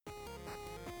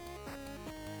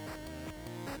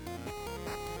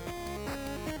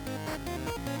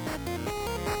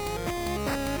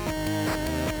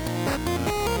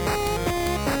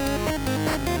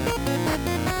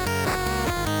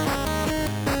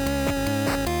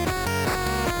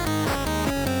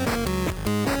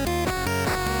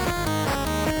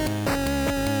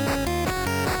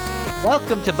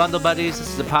Welcome to Bundle Buddies.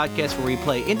 This is a podcast where we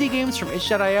play indie games from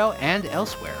itch.io and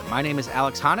elsewhere. My name is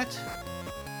Alex Honnett.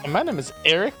 And my name is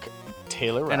Eric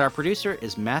Taylor. And our producer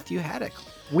is Matthew Haddock.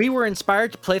 We were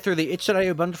inspired to play through the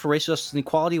itch.io bundle for racial justice and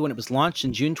equality when it was launched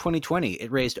in June 2020.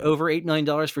 It raised over $8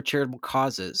 million for charitable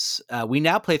causes. We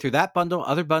now play through that bundle,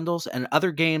 other bundles, and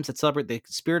other games that celebrate the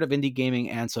spirit of indie gaming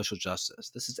and social justice.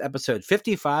 This is episode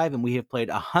 55, and we have played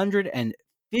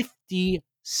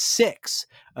 156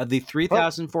 of the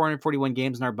 3,441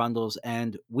 games in our bundles,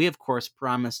 and we, of course,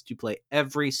 promise to play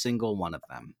every single one of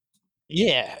them.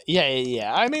 Yeah.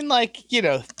 I mean, like,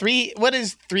 what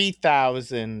is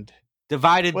 3,000?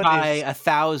 Divided by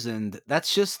 1,000,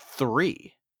 that's just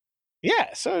 3.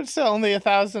 Yeah, so it's only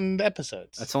 1,000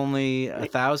 episodes. That's only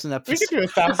 1,000 episodes. We could do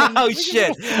 1,000. Oh,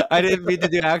 shit. I didn't mean to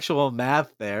do actual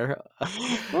math there.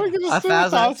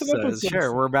 1,000 episodes.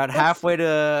 Sure, we're about halfway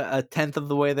to a tenth of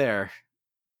the way there.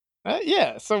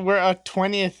 Yeah, so we're a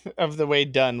 20th of the way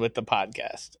done with the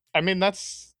podcast. I mean,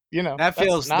 that's,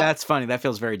 that's funny. That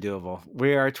feels very doable.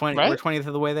 We're 20th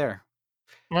of the way there.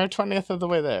 We're 20th of the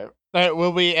way there.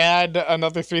 Will we add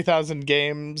another 3,000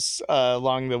 games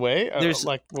along the way? There's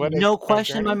no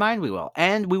question in my mind we will.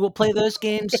 And we will play those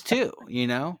games too,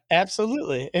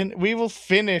 Absolutely. And we will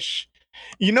finish.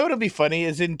 You know what'll be funny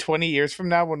is in 20 years from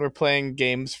now when we're playing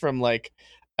games from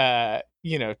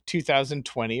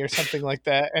 2020 or something like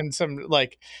that, and some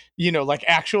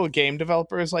actual game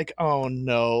developers oh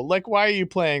no, why are you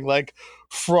playing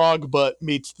Frog Butt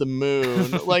Meets the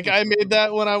Moon? I made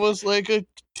that when I was a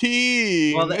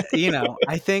teen. Well,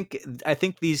 I think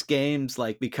these games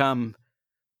become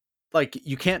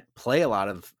you can't play a lot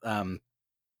of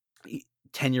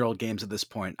 10-year-old games at this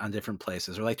point on different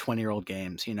places, or 20-year-old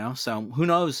games, so who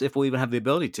knows if we'll even have the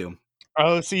ability to.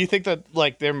 Oh, so you think that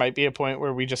there might be a point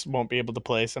where we just won't be able to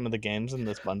play some of the games in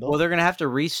this bundle? Well, they're going to have to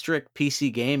restrict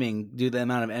PC gaming due to the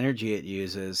amount of energy it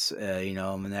uses, in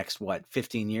the next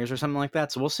 15 years or something like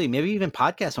that. So we'll see. Maybe even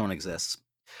podcast won't exist.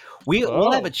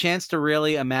 We'll have a chance to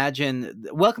really imagine.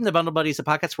 Welcome to Bundle Buddies, a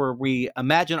podcast where we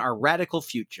imagine our radical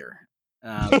future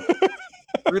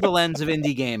through the lens of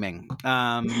indie gaming.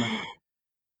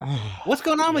 What's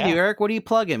going on with you, Eric? What are you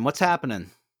plugging? What's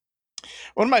happening?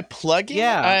 What am I plugging?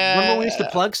 Yeah. Remember when we used to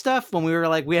plug stuff when we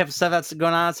were we have stuff that's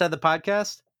going on outside the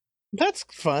podcast? That's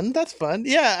fun.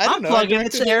 Yeah, I don't know. Plugging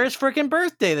it's Sarah's freaking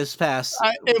birthday this past.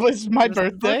 It was my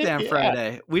birthday on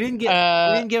Friday. We didn't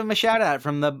give him a shout out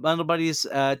from the Bundle Buddies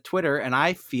Twitter, and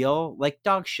I feel like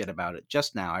dog shit about it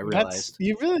just now. I realized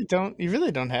you really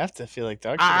don't have to feel like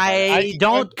dog shit. I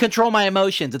don't control my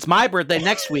emotions. It's my birthday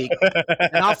next week,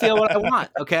 and I'll feel what I want.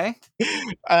 Okay.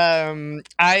 I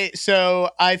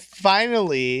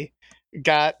finally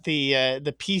got the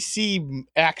PC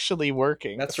actually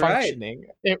working. That's functioning.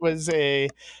 Right. It was a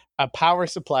power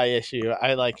supply issue.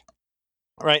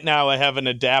 Right now I have an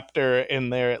adapter in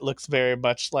there. It looks very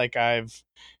much like I've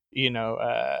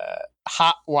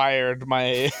hot wired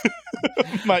my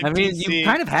my I mean, PC. You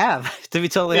kind of have, to be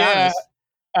totally honest.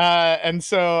 And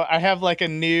so I have a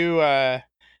new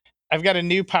I've got a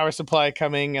new power supply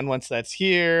coming, and once that's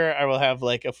here, I will have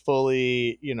a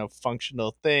fully,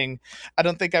 functional thing. I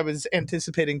don't think I was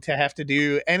anticipating to have to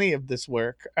do any of this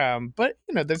work, but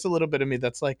there's a little bit of me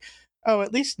that's oh,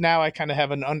 at least now I kind of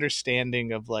have an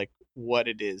understanding of what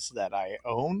it is that I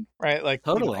own, right?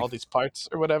 Totally. All these parts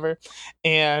or whatever,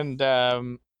 and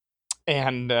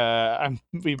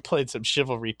we played some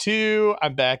Chivalry 2.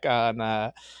 I'm back on.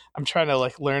 I'm trying to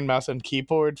learn mouse and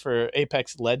keyboard for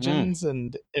Apex Legends,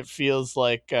 and it feels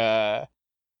it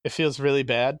feels really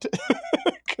bad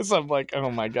because I'm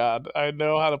oh my god, I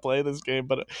know how to play this game,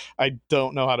 but I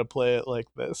don't know how to play it like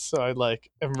this. So I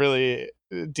am really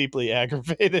deeply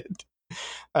aggravated.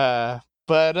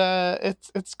 But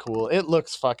it's cool. It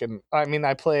looks fucking. I mean,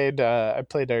 I played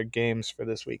our games for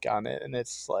this week on it, and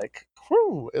it's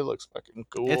whew, it looks fucking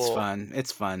cool. It's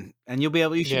fun, and you'll be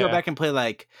able. You should go back and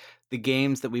play the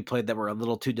games that we played that were a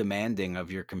little too demanding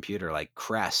of your computer, like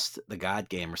Crest, the God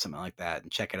game, or something like that, and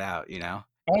check it out.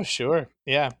 Oh sure,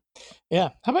 yeah.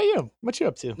 How about you? What you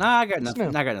up to? No, I got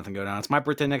nothing. I got nothing going on. It's my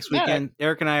birthday next weekend.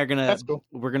 Eric and I are gonna. That's cool.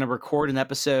 We're gonna record an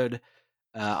episode.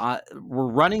 We're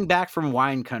running back from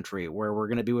wine country where we're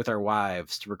going to be with our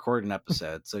wives to record an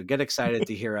episode. So get excited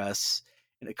to hear us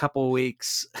in a couple of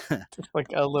weeks. A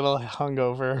little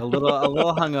hungover. a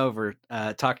little hungover,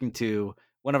 talking to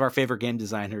one of our favorite game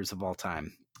designers of all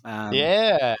time.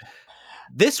 Yeah.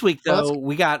 This week, though,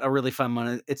 we got a really fun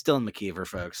one. It's Dylan McKeever,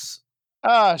 folks.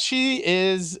 She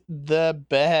is the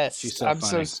best. She's so funny.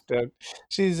 So stoked.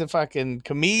 She's a fucking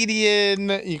comedian.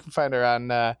 You can find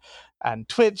her on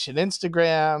Twitch and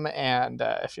Instagram, and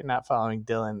if you're not following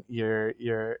Dylan,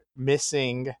 you're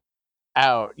missing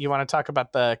out. You want to talk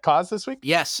about the cause this week?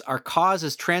 Yes, our cause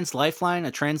is Trans Lifeline,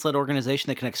 a trans-led organization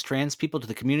that connects trans people to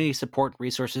the community support and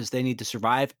resources they need to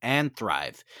survive and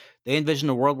thrive. They envision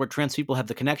a world where trans people have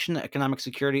the connection, economic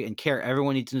security, and care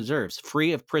everyone needs and deserves,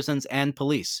 free of prisons and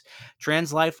police.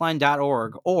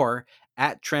 Translifeline.org or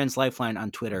at Translifeline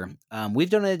on Twitter. We've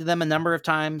donated to them a number of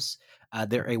times.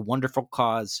 They're a wonderful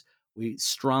cause. We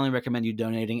strongly recommend you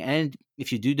donating. And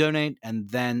if you do donate and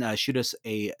then shoot us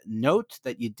a note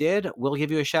that you did, we'll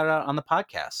give you a shout out on the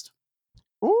podcast.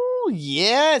 Ooh,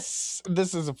 yes.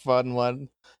 This is a fun one.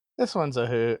 This one's a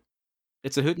hoot.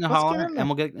 It's a hoot and a holler, and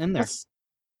we'll get in there.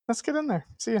 Let's get in there.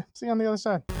 See you on the other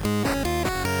side.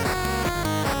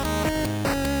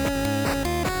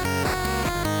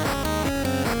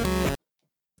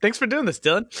 Thanks for doing this,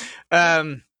 Dylan.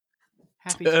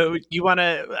 Happy. You want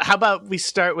to? How about we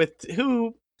start with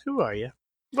who are you?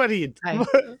 What are you? Hi.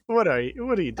 What are you?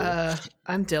 What do you do?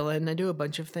 I'm Dylan. I do a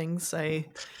bunch of things. I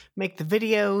make the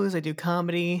videos. I do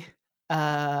comedy.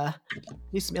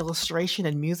 Do some illustration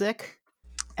and music,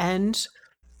 and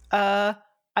I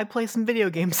play some video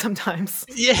games sometimes.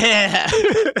 Yeah.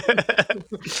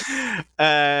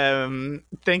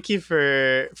 Thank you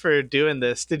for doing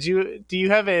this. Do you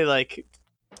have a like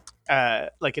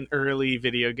an early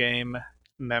video game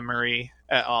memory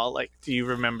at all? Like, do you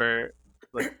remember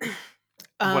like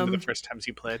one of the first times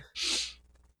you played?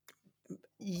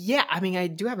 Yeah, I mean, I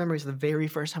do have memories of the very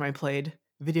first time I played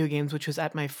video games, which was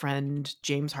at my friend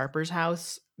James Harper's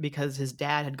house because his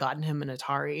dad had gotten him an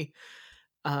Atari.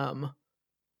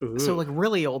 So like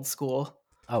really old school.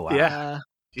 Oh wow. Yeah.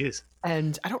 Jeez.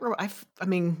 And I don't remember. I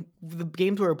mean, the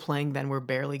games we were playing then were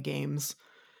barely games.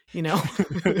 You know,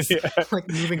 like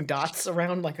moving dots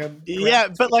around like a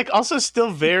but like also still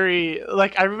very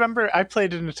like I remember I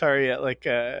played an Atari at like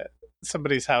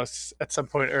somebody's house at some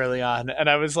point early on, and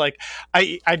I was like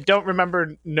I don't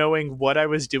remember knowing what I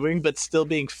was doing, but still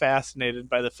being fascinated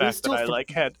by the fact that I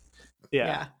like had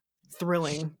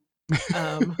thrilling.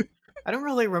 I don't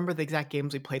really remember the exact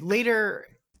games we played. Later,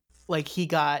 like he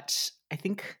got I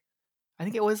think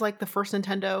it was like the first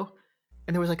Nintendo.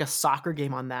 And there was like a soccer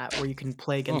game on that where you can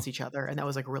play against each other, and that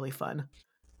was like really fun.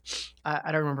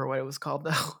 I don't remember what it was called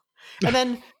though. And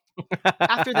then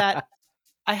after that,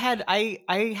 I had a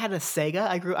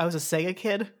Sega. I was a Sega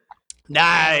kid.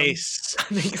 Nice.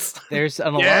 There's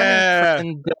an alarming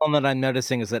trend, Dylan, that I'm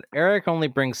noticing is that Eric only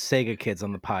brings Sega kids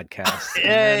on the podcast.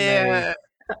 Yeah.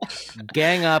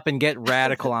 Gang up and get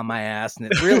radical on my ass, and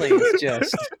it really is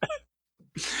just.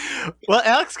 Well,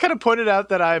 Alex kind of pointed out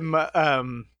that I'm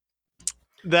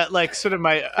that like sort of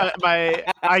my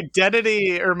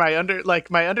identity or my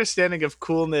understanding of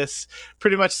coolness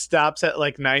pretty much stops at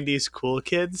like 90s cool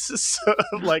kids, so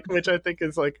like which I think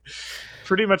is like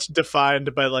pretty much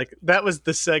defined by like that was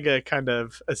the Sega kind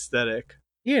of aesthetic.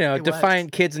 You know,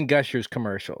 defiant kids and Gushers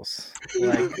commercials.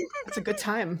 Like, it's a good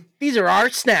time. These are our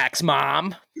snacks,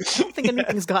 Mom. I don't think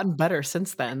anything's gotten better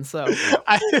since then. So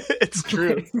it's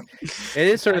true. It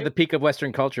is sort of the peak of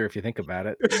Western culture, if you think about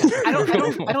it. I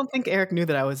don't think Eric knew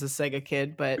that I was a Sega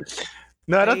kid, but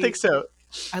no, I don't think so.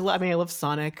 I love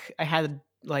Sonic. I had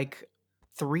like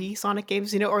 3 Sonic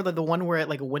games, you know, or the one where it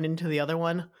like went into the other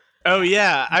one. Oh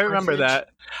yeah, I remember that.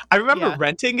 I remember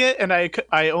renting it, and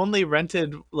I only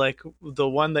rented like the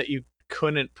one that you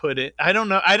couldn't put it. I don't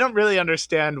know. I don't really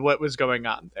understand what was going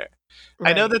on there. Right.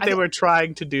 I know that they were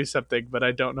trying to do something, but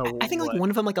I don't know. I think like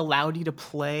one of them like allowed you to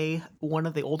play one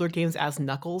of the older games as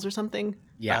Knuckles or something.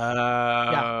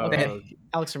 Yeah. Okay.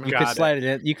 Alex, remember. You could slide it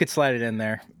in. You could slide it in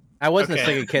there. I wasn't a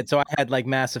Sega kid, so I had like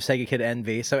massive Sega kid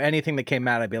envy. So anything that came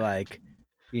out, I'd be like,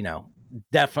 you know.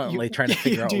 Definitely trying to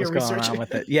figure out what's going on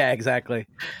with it. Yeah, exactly.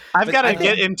 I've got to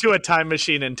get into a time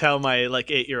machine and tell my like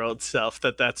 8-year-old self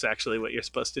that that's actually what you're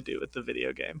supposed to do with the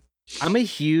video game. I'm a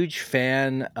huge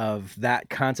fan of that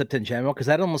concept in general because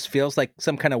that almost feels like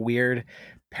some kind of weird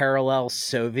parallel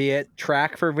Soviet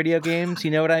track for video games.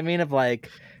 You know what I mean? Of like,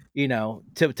 you know,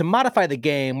 to modify the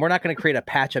game, we're not going to create a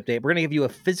patch update. We're going to give you a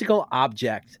physical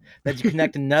object that you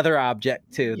connect another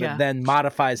object to that then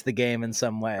modifies the game in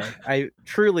some way. I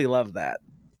truly love that.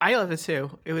 I love it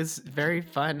too. It was very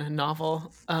fun and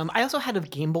novel. I also had a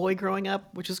Game Boy growing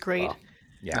up, which is great. Oh,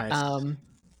 yeah. Nice.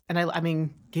 And I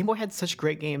mean, Game Boy had such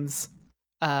great games.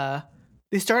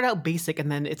 They started out basic, and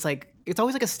then it's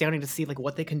always like astounding to see like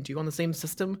what they can do on the same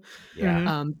system.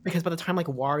 Yeah. Because by the time like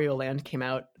Wario Land came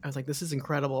out, I was like, this is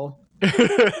incredible.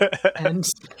 And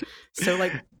so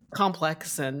like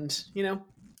complex, and you know.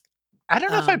 I don't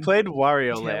know if I played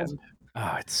Wario Land.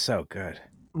 Oh, it's so good.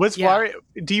 Was Wario?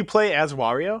 Do you play as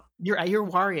Wario? You're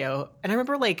Wario, and I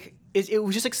remember like it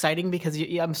was just exciting because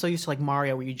I'm so used to like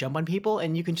Mario where you jump on people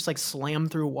and you can just like slam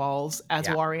through walls as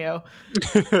Wario.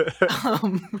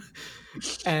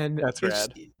 And that's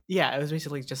rad. Yeah, it was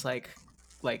basically just like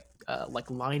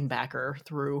linebacker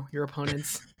through your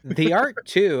opponents. The art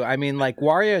too. I mean, like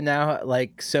Wario now,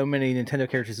 like so many Nintendo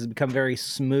characters, has become very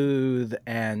smooth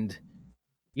and,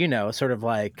 you know, sort of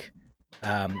like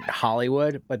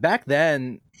Hollywood. But back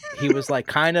then, he was like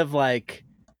kind of like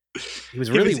he was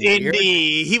really weird.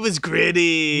 Indie. He was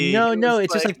gritty. No,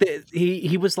 it's just like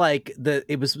he was like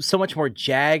it was so much more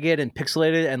jagged and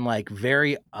pixelated and like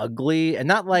very ugly and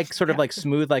not like sort of like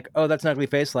smooth, like, oh, that's an ugly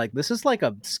face. Like this is like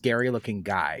a scary looking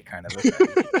guy kind of a thing.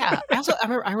 Yeah, I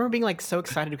remember being like so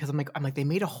excited because I'm like they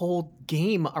made a whole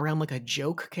game around like a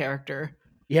joke character.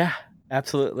 Yeah,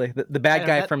 absolutely. The bad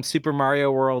guy from Super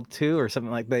Mario World 2 or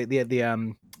something like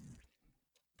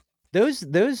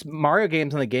those Mario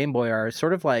games on the Game Boy are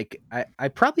sort of like I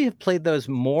probably have played those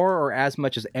more or as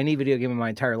much as any video game in my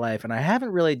entire life, and I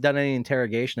haven't really done any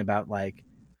interrogation about like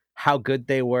how good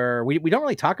they were. We don't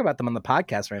really talk about them on the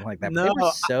podcast or anything like that. No, but they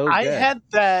were so I good. had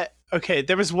that. Okay,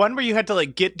 there was one where you had to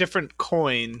like get different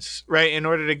coins, right, in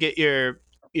order to get your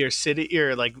city,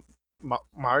 your like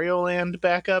Mario Land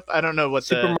back up. I don't know what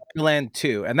Super Mario Land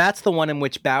 2, and that's the one in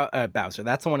which Bowser.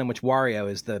 That's the one in which Wario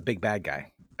is the big bad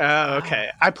guy. Oh, okay.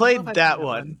 I played that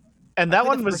one, and that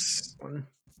one was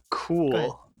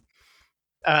cool.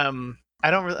 I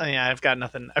don't really. Yeah, I've got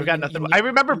nothing. I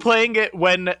remember playing it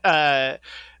when the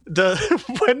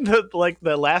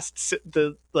last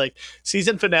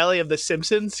season finale of The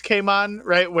Simpsons came on,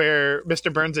 right, where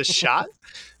Mr. Burns is shot.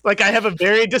 Like I have a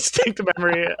very distinct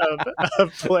memory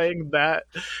of playing that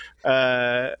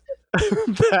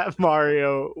that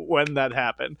Mario when that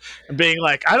happened and being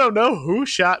like, I don't know who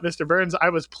shot Mr. Burns.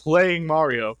 I was playing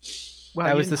Mario. Well,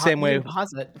 I was the same way.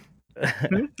 Pause it.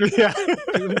 Yeah,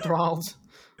 you enthralled.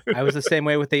 I was the same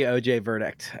way with the OJ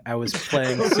verdict. I was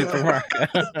playing Super Mario.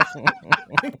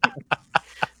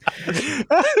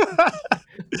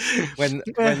 when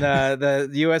the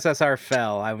USSR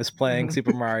fell, I was playing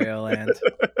Super Mario Land.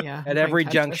 Yeah, at every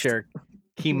juncture,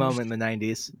 key moment in the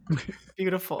 90s.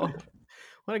 Beautiful.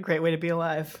 What a great way to be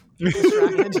alive.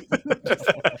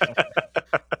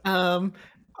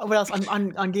 What else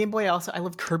on Game Boy? I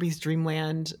loved Kirby's Dream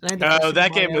Land.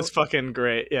 That game was fucking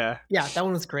great. Yeah, that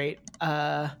one was great.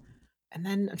 And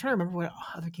then I'm trying to remember what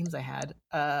other games I had.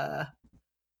 I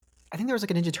think there was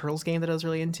like a Ninja Turtles game that I was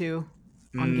really into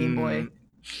on Game Boy.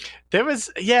 There was,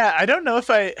 I don't know if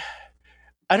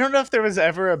there was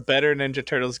ever a better Ninja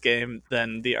Turtles game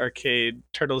than the arcade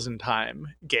Turtles in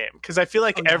Time game, because I feel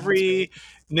like every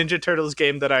Ninja Turtles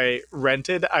game that I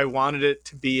rented, I wanted it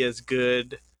to be as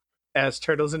good as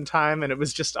Turtles in Time, and it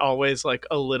was just always like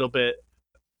a little bit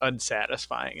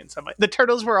unsatisfying in some way. The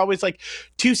turtles were always like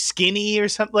too skinny or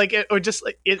something, like it, or just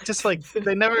like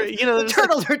they never, the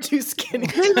turtles are too skinny.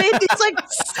 They made these like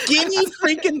skinny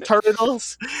freaking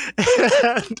turtles,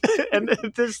 and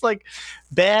there's like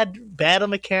bad battle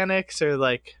mechanics, or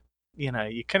like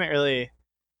you couldn't really.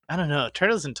 I don't know.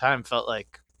 Turtles in Time felt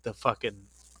like the fucking.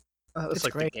 It's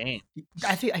like great. The game.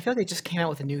 I feel like they just came out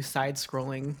with a new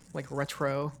side-scrolling like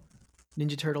retro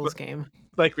Ninja Turtles game.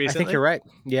 Like recently? I think you're right.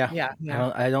 Yeah.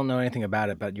 Yeah. I don't know anything about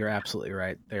it, but you're absolutely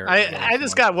right. I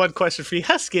just got one question for you.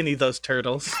 How skinny those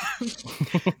turtles?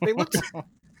 They looked.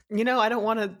 I don't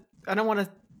want to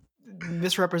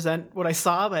misrepresent what I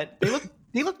saw, but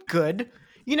they look good.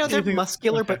 They're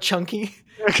muscular but chunky.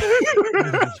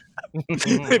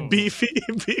 Beefy,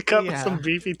 some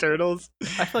beefy turtles.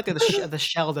 I feel like the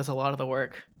shell does a lot of the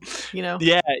work.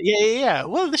 Yeah.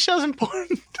 Well, the shell's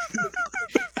important.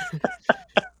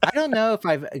 I don't know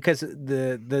because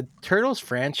the Turtles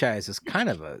franchise is kind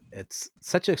of it's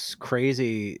such a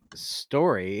crazy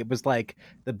story. It was like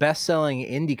the best-selling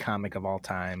indie comic of all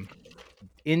time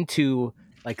into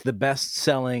like the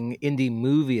best-selling indie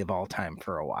movie of all time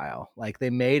for a while. Like they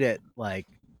made it like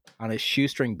on a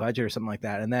shoestring budget or something like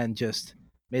that, and then just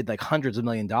made like hundreds of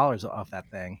 $millions off that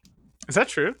thing. Is that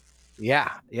true? Yeah,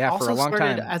 also for a long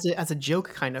time. As a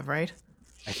joke, kind of, right?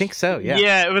 I think so. Yeah.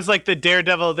 Yeah, it was like the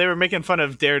Daredevil. They were making fun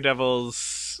of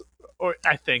Daredevil's, or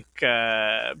I think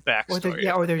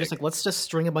backstory. Or they're just like, let's just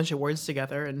string a bunch of words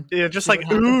together and just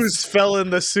like ooze fell in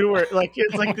the sewer. Like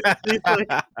it's like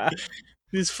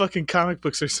these fucking comic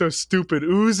books are so stupid.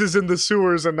 Ooze is in the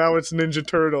sewers, and now it's Ninja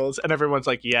Turtles, and everyone's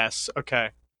like, yes,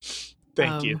 okay,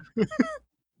 thank you.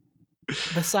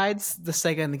 Besides the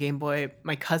Sega and the Game Boy,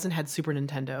 my cousin had Super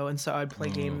Nintendo, and so I'd play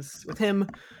games with him.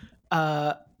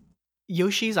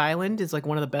 Yoshi's Island is like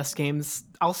one of the best games.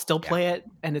 I'll still play it,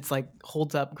 and it's like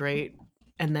holds up great.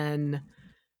 And then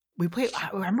we played. I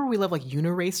remember we loved like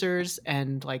Uniracers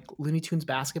and like Looney Tunes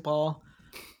basketball,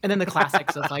 and then the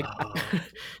classics of like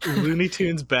Looney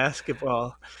Tunes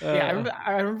basketball. Yeah,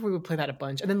 I remember we would play that a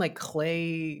bunch, and then like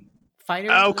Clay Fighters.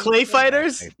 Oh, Clay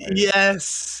Fighters? Clay Fighters.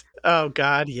 Yes. Oh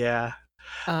God, yeah.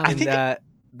 I think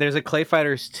there's a Clay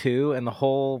Fighters 2, and the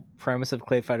whole premise of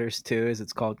Clay Fighters 2 is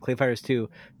it's called Clay Fighters 2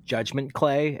 Judgment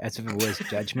Clay, as if it was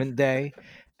Judgment Day.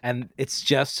 And it's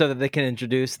just so that they can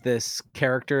introduce this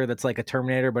character that's like a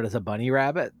Terminator, but as a bunny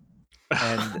rabbit.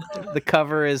 And the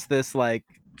cover is this like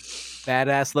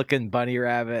badass looking bunny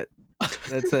rabbit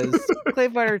that says Clay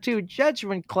Fighter 2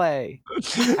 Judgment Clay.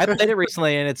 I played it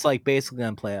recently, and it's like basically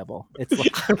unplayable. It's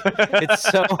like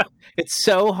it's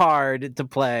so hard to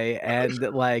play and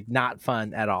like not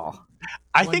fun at all.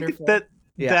 I think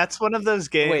that's one of those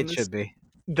games the way it should be.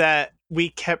 that we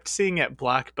kept seeing at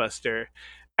Blockbuster,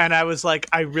 and I was like,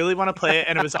 I really want to play it,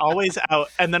 and it was always out,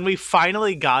 and then we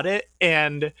finally got it,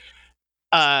 and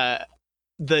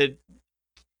the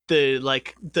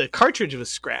cartridge was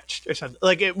scratched or something.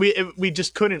 Like we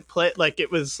just couldn't play it. Like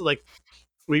it was like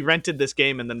we rented this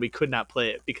game and then we could not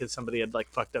play it because somebody had like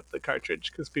fucked up the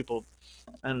cartridge because people,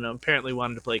 I don't know, apparently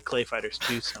wanted to play Clay Fighters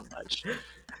 2 so much.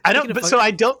 I don't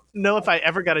know if I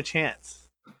ever got a chance.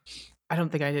 I don't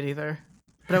think I did either.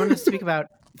 But I want to speak about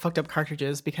fucked up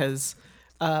cartridges because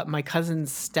my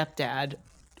cousin's stepdad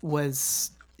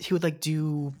he would like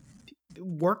do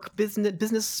work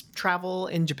business travel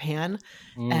in Japan,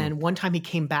 and one time he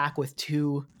came back with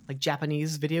 2 like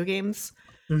Japanese video games,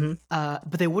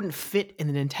 but they wouldn't fit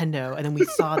in the Nintendo, and then we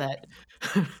saw that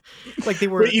like they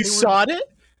were. Wait, you saw it?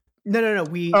 No.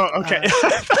 We. Oh, okay.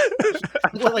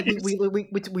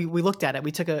 We looked at it.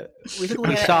 We took a look at it.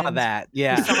 We saw that.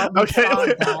 Yeah. We saw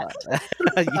that.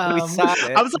 We saw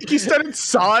it. I was like, you started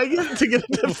sawing it to get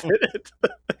it to fit it.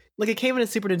 Like it came in a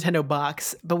Super Nintendo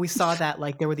box, but we saw that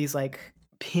like there were these like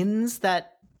pins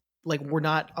that like were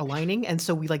not aligning, and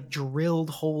so we like drilled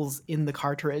holes in the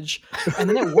cartridge, and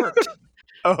then it worked.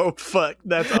 Oh fuck,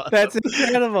 that's awesome. That's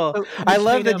incredible. So I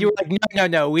love that you were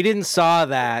like, no, we didn't saw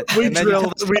that. We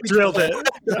drilled it.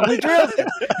 We drilled it.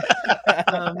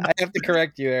 I have to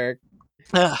correct you, Eric.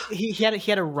 He had a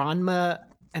Ranma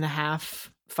and a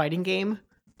half fighting game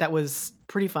that was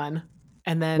pretty fun,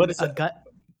 and then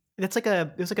It's like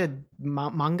a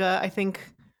manga, I think,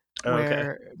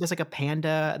 where there's like a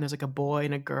panda and there's like a boy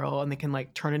and a girl, and they can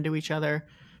like turn into each other.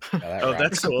 Oh,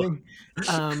 that's cool.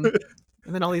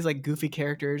 And then all these like goofy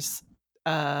characters,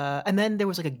 and then there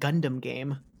was like a Gundam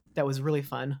game that was really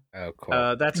fun. Oh,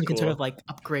 cool. That's you cool. can sort of like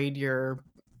upgrade your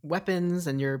weapons,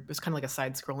 and it's kind of like a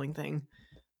side-scrolling thing.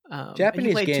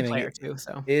 Japanese gaming too,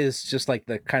 so. Is just like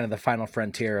the kind of the final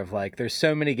frontier of like there's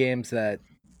so many games that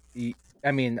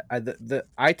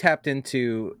I tapped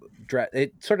into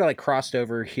it sort of like crossed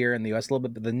over here in the US a little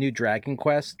bit, but the new Dragon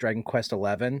Quest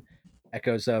 11,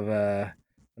 Echoes of an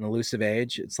Elusive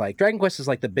Age. It's like Dragon Quest is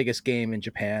like the biggest game in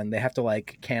Japan. They have to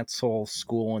like cancel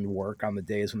school and work on the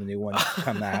days when the new ones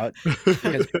come out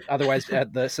because otherwise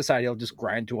the society will just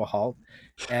grind to a halt.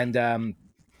 And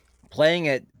playing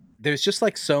it, there's just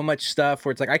like so much stuff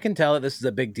where it's like I can tell that this is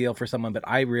a big deal for someone, but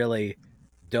I really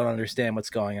don't understand what's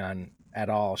going on at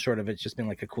all, short of it just being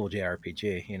like a cool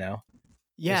JRPG, you know?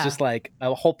 Yeah. It's just like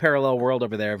a whole parallel world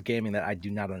over there of gaming that I do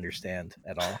not understand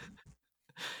at all.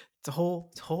 It's a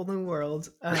whole new world.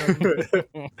 I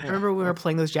remember we were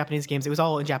playing those Japanese games. It was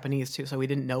all in Japanese too, so we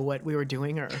didn't know what we were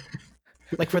doing, or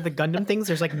like for the Gundam things,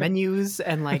 there's like menus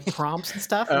and like prompts and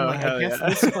stuff. Oh, and, like, I guess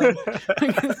this one.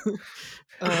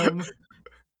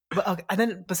 But okay, and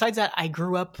then besides that, I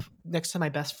grew up next to my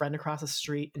best friend across the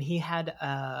street, and he had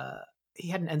an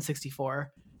N64,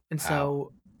 and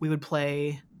so we would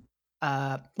play.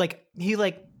 He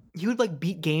would like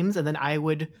beat games, and then I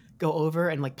would go over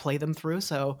and like play them through.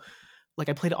 So like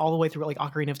I played all the way through like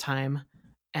Ocarina of Time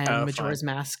and Majora's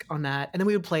Mask on that, and then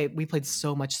we played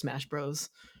so much Smash Bros.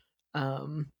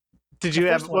 Did you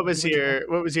have what was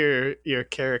your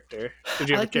character? Did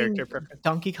you have a character preference?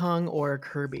 Donkey Kong or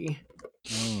Kirby?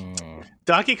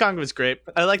 Donkey Kong was great.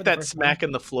 I like that smack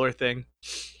in the floor thing.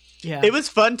 Yeah, it was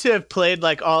fun to have played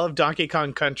like all of Donkey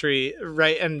Kong Country,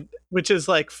 right? And which is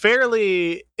like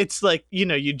fairly, it's like, you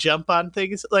know, you jump on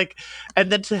things like,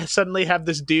 and then to suddenly have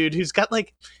this dude who's got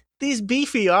like these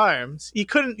beefy arms. You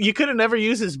couldn't ever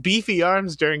use his beefy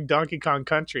arms during Donkey Kong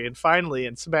Country, and finally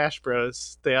in Smash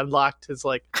Bros they unlocked his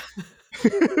like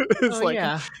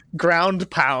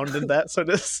ground pound and that sort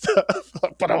of stuff.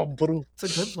 So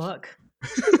good luck.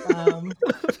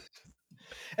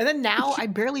 And then now I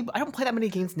don't play that many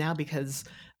games now because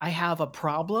I have a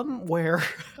problem where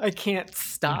I can't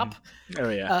stop. Oh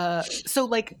yeah. So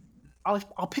like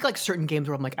I'll pick like certain games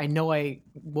where I'm like, I know I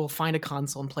will find a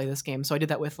console and play this game. So I did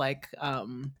that with like I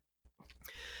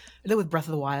did it with Breath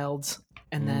of the Wild,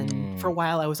 and then for a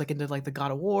while I was like into like the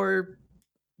God of War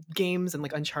games and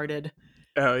like Uncharted.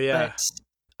 Oh yeah. But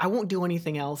I won't do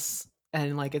anything else,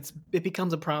 and like it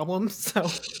becomes a problem. So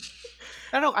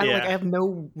I don't know. I have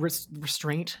no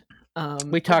restraint.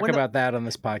 We talk about that on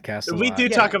this podcast. We do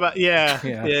talk about Yeah.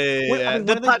 I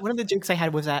mean, one of the jokes I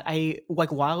had was that I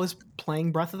like while I was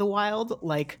playing Breath of the Wild,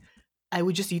 like I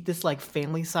would just eat this like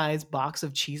family size box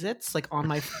of Cheez-Its like on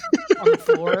the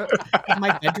floor of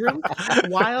my bedroom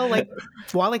while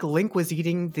Link was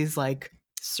eating these like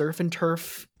surf and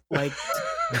turf like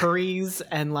curries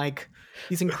and like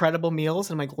these incredible meals,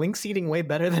 and I'm like, Link's eating way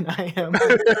better than I am.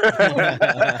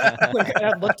 Like,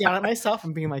 I looked down at myself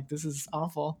and being like, this is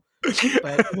awful.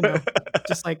 But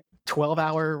just like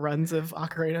 12-hour runs of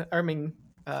Breath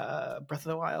of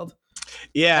the Wild.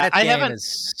 Yeah, that game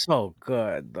is so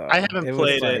good though. I haven't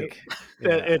played it.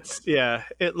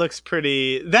 It looks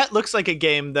pretty. That looks like a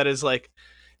game that is like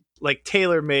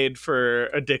tailor-made for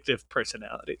addictive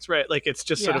personalities, right? Like it's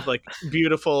just sort of like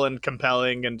beautiful and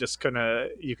compelling, and just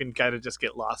you can kind of just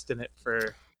get lost in it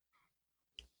for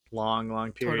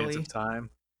long periods of time.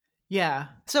 Yeah.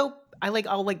 So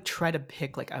I'll like try to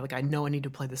pick I know I need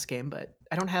to play this game, but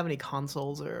I don't have any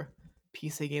consoles or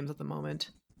PC games at the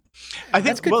moment. I think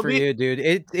that's good for you,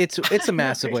 dude. It's a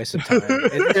massive waste of time.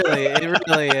 It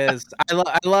really is.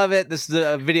 I love it. This is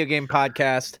a video game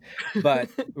podcast, but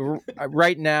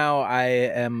right now I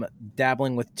am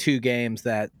dabbling with 2 games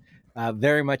that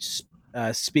very much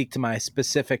speak to my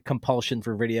specific compulsion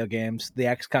for video games: the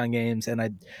XCOM games, and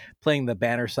I'm playing the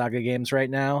Banner Saga games right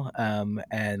now.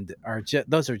 And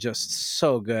those are just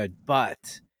so good.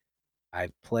 But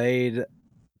I've played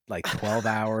like 12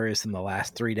 hours in the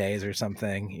last 3 days or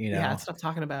something, Yeah, that's what I'm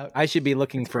talking about. I should be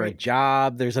looking for a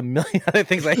job. There's a million other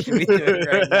things I should be doing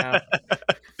right now.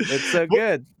 It's so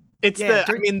good. Go ahead.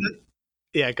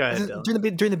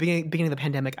 During the beginning of the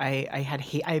pandemic,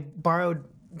 I borrowed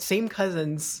same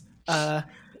cousin's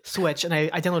Switch, and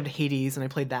I downloaded Hades, and I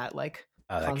played that like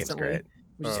constantly. Game's great.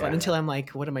 Which is fun until I'm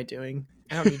like, what am I doing?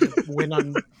 I don't need to win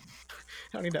on.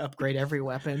 I don't need to upgrade every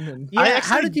weapon. And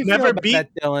how did you feel about that,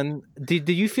 Dylan? Did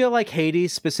you feel like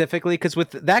Hades specifically? Because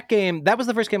with that game, that was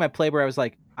the first game I played where I was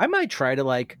like, I might try to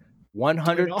like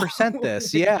 100%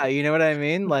 this. Yeah, you know what I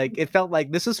mean? Like it felt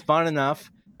like this is fun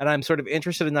enough, and I'm sort of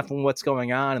interested enough in what's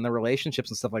going on and the relationships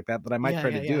and stuff like that I might try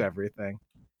to do everything.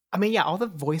 I mean, all the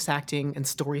voice acting and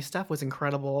story stuff was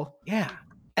incredible. Yeah,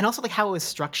 and also like how it was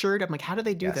structured. I'm like, how do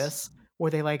they do this?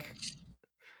 Where they like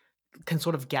can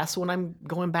sort of guess when I'm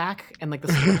going back, and like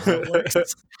the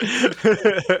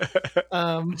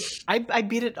I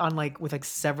beat it on like with like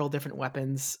several different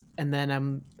weapons, and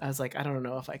then I was like, I don't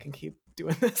know if I can keep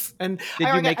doing this. And did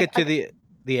you make it to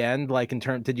the end? Like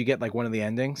did you get like one of the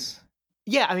endings?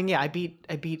 Yeah, I mean, I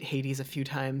beat Hades a few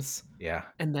times. Yeah,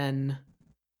 and then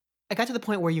I got to the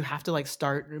point where you have to like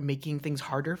start making things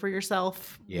harder for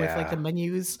yourself with like the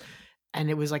menus, and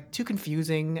it was like too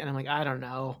confusing, and I'm like, I don't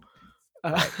know.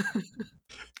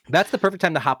 That's the perfect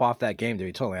time to hop off that game, to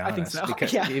be totally honest. I think so.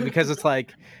 Because it's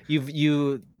like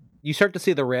you start to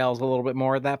see the rails a little bit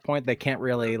more at that point. They can't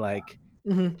really like.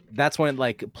 Mm-hmm. That's when it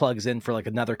like plugs in for like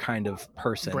another kind of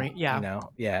person. Yeah. You know.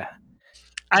 Yeah.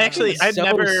 I've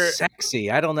never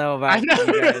sexy. I don't know about you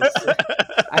guys.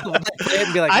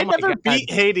 I never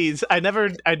beat Hades. I never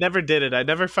did it. I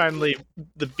never finally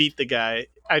beat the guy.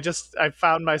 I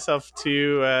found myself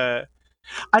too.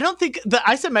 I don't think the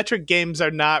isometric games are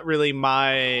not really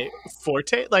my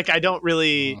forte. Like I don't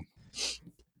really,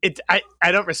 I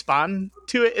don't respond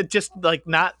to it. It's just like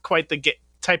not quite the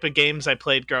type of games I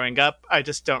played growing up. I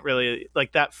just don't really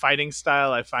like that fighting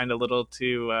style. I find a little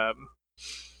too.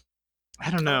 I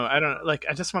don't know.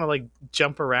 I just want to like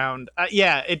jump around.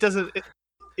 It doesn't.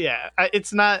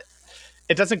 It's not.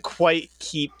 It doesn't quite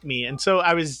keep me. And so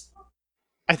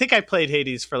I think I played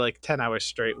Hades for like 10 hours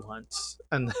straight once,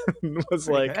 and then was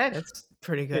like, "It's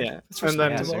pretty good." Yeah, and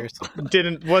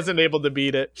then wasn't able to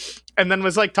beat it, and then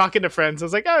was like talking to friends. I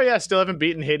was like, "Oh yeah, still haven't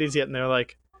beaten Hades yet," and they're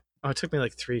like, "Oh, it took me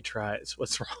like 3 tries.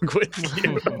 What's wrong with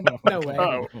you?" No way.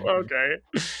 Oh, okay.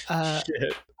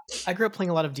 Shit. I grew up playing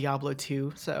a lot of Diablo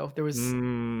 2, so there was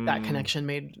that connection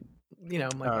made. You know,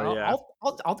 I'm like,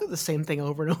 I'll do the same thing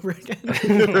over and over again.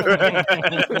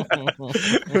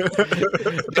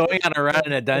 Going on a run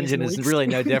in a dungeon is really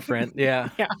no different. Yeah.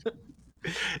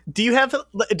 Do you have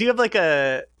like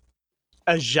a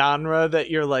genre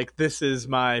that you're like, this is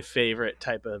my favorite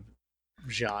type of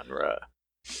genre?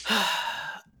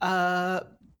 I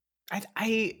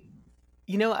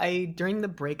during the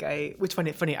break, which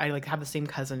funny, I like have the same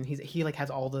cousin. He like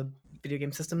has all the video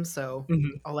game systems, so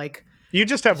I'll like. You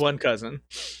just have one cousin.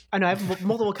 I know I have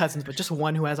multiple cousins, but just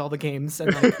one who has all the games,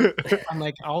 and like I'm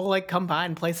like I'll like come by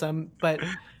and play some. But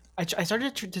I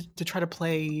started to try to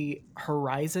play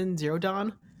Horizon Zero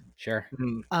Dawn. Sure.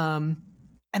 And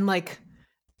like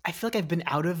I feel like I've been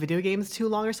out of video games too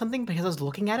long or something because I was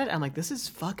looking at it. I'm like, this is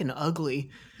fucking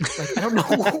ugly. Like I don't know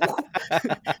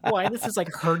why this is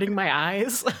like hurting my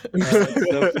eyes. That's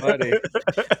so funny.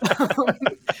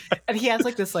 And he has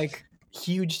like this like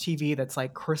huge TV that's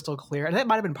like crystal clear, and that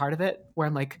might have been part of it. Where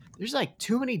I'm like, there's like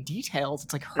too many details.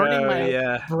 It's like hurting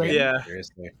my brain. Yeah.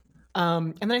 Seriously.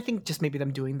 And then I think just maybe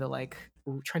them doing the like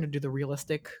trying to do the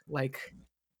realistic like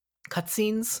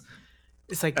cutscenes.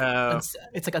 It's like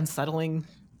it's like unsettling.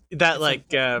 That It's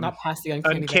like not past the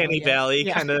uncanny valley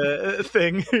kind of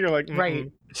thing. You're like, right.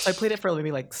 So I played it for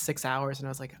maybe like 6 hours, and I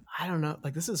was like, I don't know,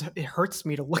 like it hurts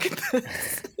me to look at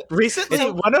this. Recently,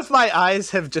 one of my eyes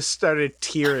have just started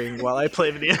tearing while I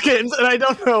play video games, and I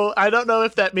don't know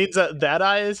if that means that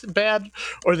eye is bad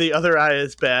or the other eye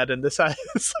is bad, and this eye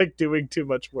is like doing too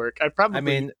much work.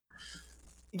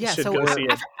 Yeah, so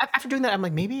after doing that, I'm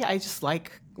like, maybe I just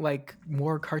like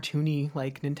more cartoony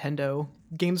like Nintendo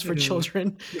games for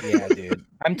children. Yeah, dude,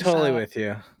 I'm totally with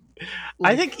you.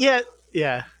 I think, yeah.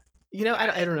 You know,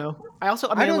 I don't know. I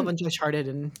love Uncharted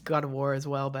and God of War as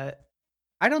well, but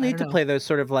I don't need to play those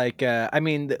sort of like.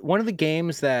 One of the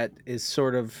games that is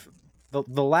sort of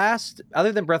the last,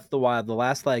 other than Breath of the Wild, the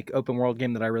last like open world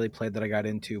game that I really played that I got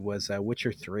into was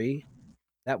Witcher 3.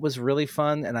 That was really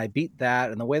fun, and I beat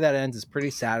that, and the way that ends is pretty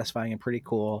satisfying and pretty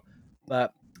cool.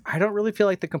 But I don't really feel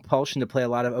like the compulsion to play a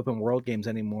lot of open world games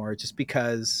anymore, just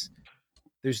because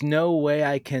there's no way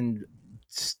I can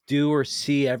do or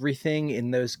see everything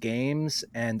in those games,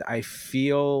 and I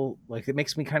feel like it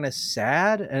makes me kind of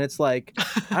sad. And it's like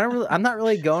I'm not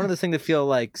really going to this thing to feel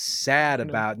like sad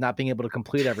about not being able to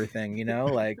complete everything, you know,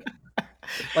 like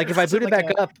if I boot it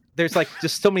back up, there's like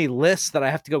just so many lists that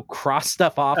I have to go cross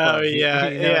stuff off. Oh of, yeah,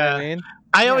 you know what I mean?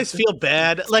 I always feel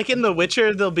bad. Like in The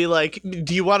Witcher, they'll be like,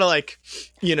 "Do you want to like,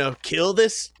 kill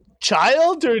this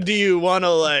child, or do you want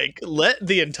to like let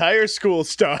the entire school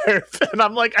starve?" And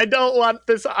I'm like, I don't want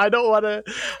this. I don't want to.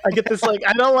 I get this like,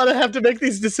 I don't want to have to make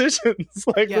these decisions.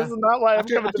 Like this is not why I'm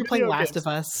coming to playing Last of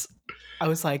Us. I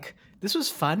was like, this was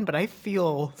fun, but I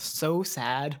feel so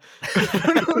sad.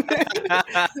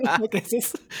 Like,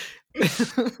 is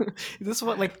this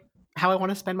what like how I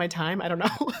want to spend my time? I don't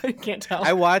know. I can't tell.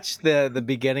 I watched the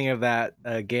beginning of that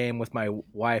game with my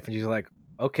wife, and she's like,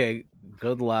 "Okay,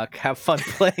 good luck. Have fun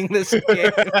playing this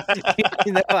game."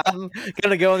 I'm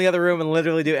gonna go in the other room and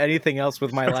literally do anything else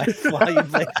with my life while you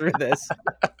play through this.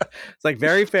 It's like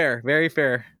very fair, very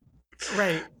fair.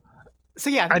 Right. So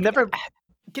yeah,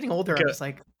 getting older. I'm just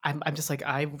like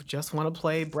I just want to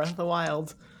play Breath of the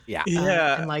Wild. Yeah.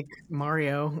 And like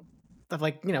Mario. I've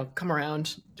like come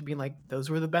around to being like those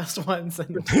were the best ones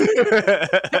and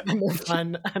they're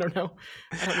fun. I don't know.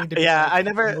 I don't need to be, I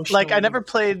never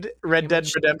played Red Dead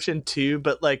Redemption 2,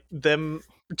 but like them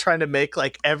trying to make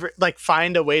like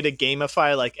find a way to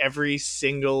gamify like every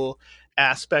single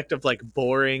aspect of like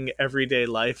boring everyday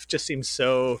life just seems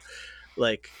so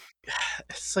like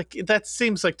it's like that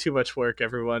seems like too much work.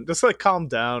 Everyone just like calm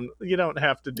down. You don't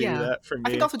have to do that for me.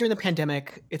 I think also during the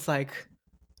pandemic, it's like,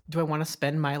 do I want to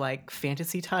spend my like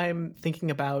fantasy time thinking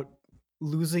about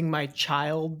losing my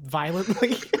child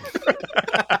violently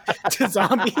to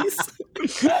zombies?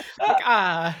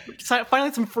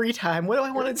 Finally some free time. What do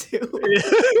I want to do?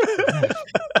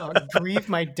 Grieve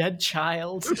my dead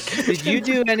child. Did you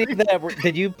do any of that?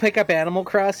 Did you pick up Animal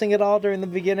Crossing at all during the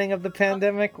beginning of the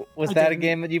pandemic? Was that a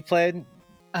game that you played?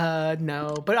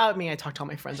 No, but I talked to all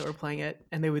my friends that were playing it,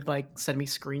 and they would like send me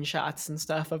screenshots and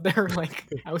stuff of their like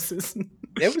houses.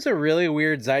 It was a really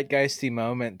weird zeitgeisty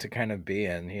moment to kind of be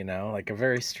in, like a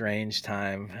very strange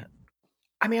time.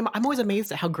 I mean, I'm always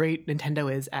amazed at how great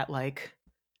Nintendo is at like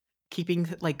keeping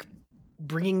like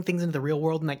bringing things into the real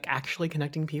world and like actually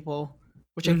connecting people,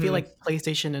 which I feel like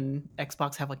PlayStation and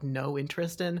Xbox have like no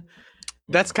interest in.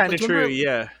 That's kind of true,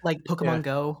 yeah. Like Pokemon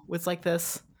Go was like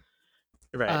this.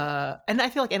 Right. And I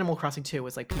feel like Animal Crossing too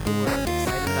was like people were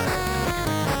excited about it and like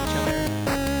connecting with each other.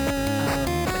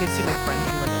 Like I see my friends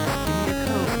who like, give me a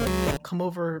code, like they'll come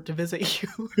over to visit you.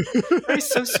 It's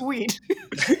so sweet.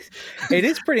 It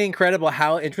is pretty incredible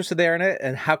how interested they are in it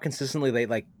and how consistently they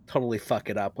like totally fuck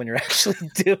it up when you're actually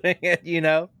doing it,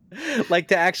 Like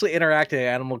to actually interact in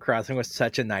Animal Crossing was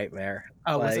such a nightmare.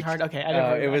 Oh, was it hard? Okay, I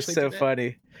never it was so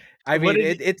funny. I mean,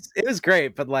 it was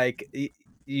great, but like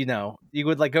you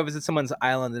would like go visit someone's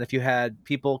island, and if you had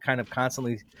people kind of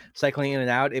constantly cycling in and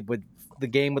out, the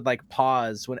game would like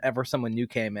pause whenever someone new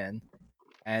came in.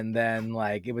 and then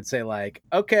like it would say like,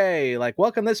 okay, like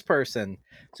welcome this person.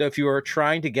 So if you were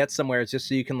trying to get somewhere, it's just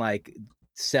so you can like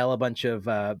sell a bunch of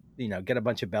get a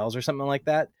bunch of bells or something like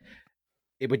that.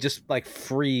 It would just like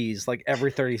freeze like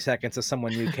every 30 seconds as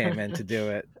someone new came in to do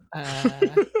it.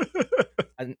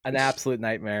 An absolute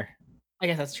nightmare. I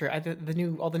guess that's true.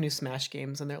 All the new Smash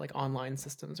games and their like online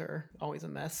systems are always a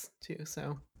mess too.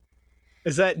 So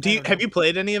is that have you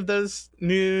played any of those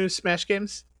new Smash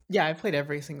games? Yeah, I've played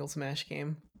every single Smash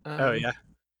game. Oh yeah.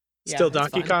 Still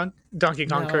Donkey Kong? Donkey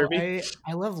Kong Kirby?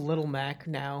 I love Little Mac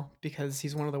now because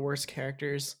he's one of the worst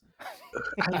characters.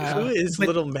 Who is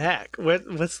Little Mac?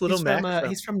 What's Little Mac from?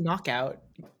 He's from Knockout.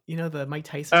 You know, the Mike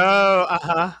Tyson.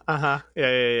 Oh,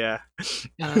 Yeah.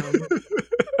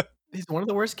 He's one of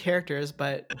the worst characters,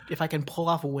 but if I can pull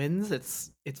off wins,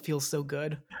 it feels so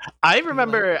good. I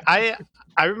remember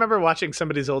watching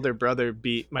somebody's older brother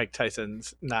beat Mike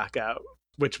Tyson's Knockout,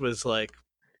 which was like,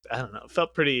 I don't know,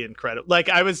 felt pretty incredible. Like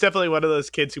I was definitely one of those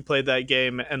kids who played that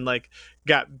game and like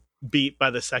got beat by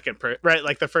the second person, right?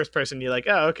 Like the first person you're like,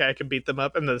 oh, okay, I can beat them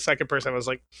up. And the second person was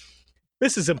like,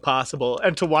 this is impossible.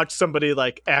 And to watch somebody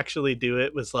like actually do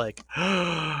it was like,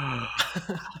 oh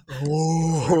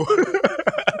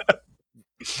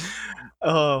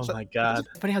my God.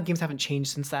 It's funny how games haven't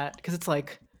changed since that. Because it's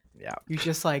like, you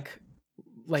just like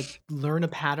learn a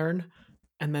pattern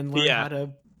and then learn how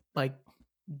to like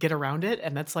get around it,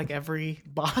 and that's like every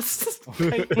boss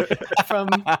from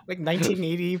like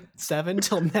 1987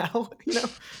 till now, you know.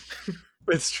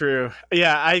 It's true.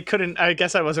 Yeah, I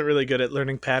guess I wasn't really good at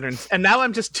learning patterns, and now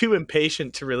I'm just too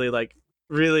impatient to really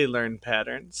learn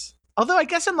patterns. Although I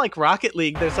guess in like Rocket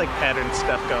League there's like pattern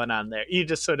stuff going on there. You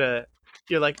just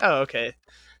you're like, oh, okay,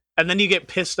 and then you get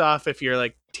pissed off if your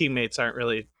like teammates aren't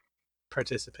really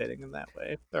participating in that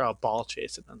way. They're all ball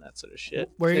chasing and that sort of shit.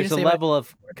 There's a level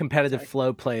of competitive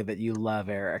flow play that you love,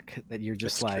 Eric, that you're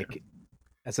just That's like true.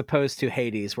 As opposed to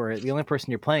Hades, where the only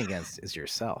person you're playing against is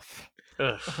yourself.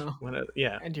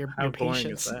 Yeah, and your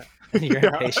patience. Is that? And your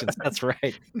impatience. That's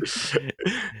right.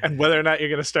 And whether or not you're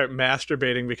going to start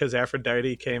masturbating because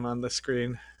Aphrodite came on the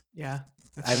screen. Yeah,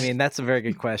 I mean that's a very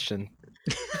good question.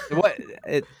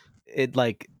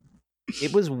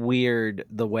 It was weird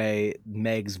the way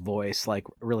Meg's voice like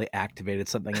really activated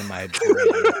something in my brain.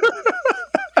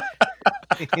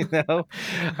 You know,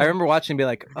 I remember watching and be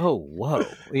like, oh, whoa,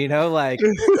 you know, like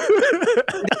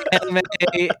anime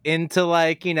into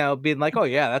like, you know, being like, oh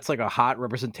yeah, that's like a hot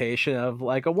representation of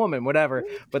like a woman, whatever.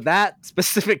 But that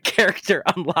specific character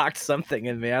unlocked something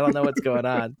in me. I don't know what's going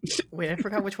on. Wait, I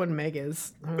forgot which one Meg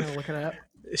is. I'm gonna look it up.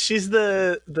 She's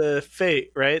the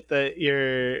Fate, right? That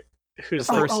you're who's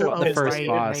the first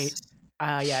boss.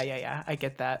 Right. Yeah. I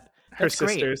get that. That's her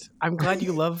sisters. Great. I'm glad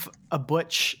you love a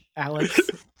butch, Alex.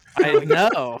 I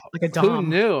know. Like a dom. Who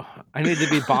knew? I need to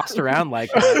be bossed around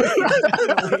like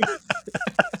that.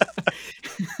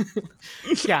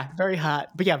 Yeah, very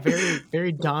hot. But yeah, very,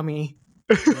 very dommy.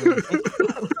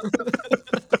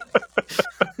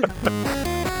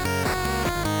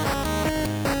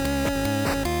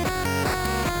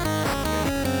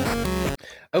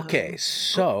 Okay,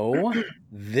 so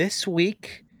this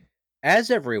week, as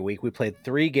every week, we played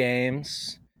 3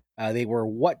 games. They were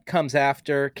What Comes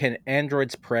After, Can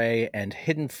Androids Pray, and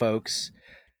Hidden Folks.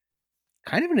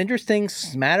 Kind of an interesting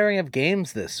smattering of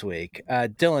games this week.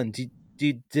 Dylan,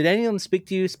 did any of them speak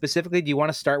to you specifically? Do you want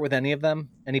to start with any of them?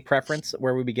 Any preference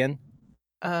where we begin?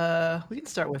 We can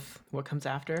start with What Comes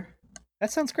After.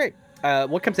 That sounds great.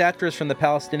 What Comes After is from the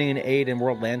Palestinian Aid and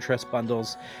World Land Trust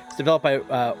bundles. It's developed by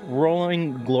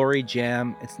Rolling Glory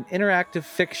Jam. It's an interactive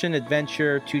fiction,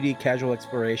 adventure, 2D casual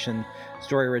exploration,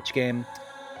 story-rich game.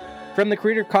 From the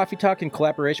creator of Coffee Talk in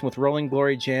collaboration with Rolling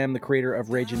Glory Jam, the creator of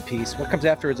Rage and Peace, What Comes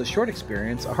After is a short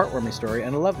experience, a heartwarming story,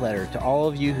 and a love letter to all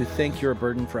of you who think you're a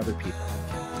burden for other people.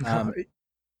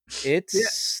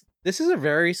 This is a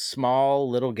very small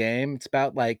little game. It's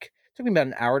about it took me about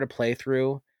an hour to play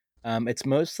through. It's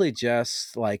mostly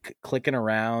just like clicking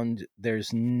around.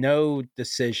 There's no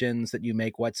decisions that you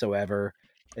make whatsoever.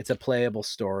 It's a playable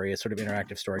story, a sort of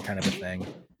interactive story kind of a thing.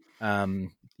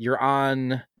 You're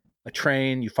on a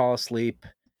train, you fall asleep,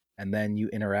 and then you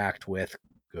interact with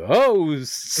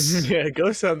ghosts. Yeah,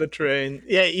 ghosts on the train.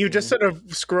 Yeah, you just sort of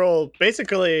scroll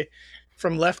basically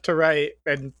from left to right,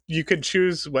 and you could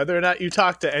choose whether or not you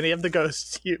talk to any of the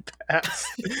ghosts you pass.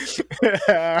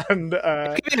 And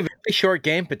it could be a very short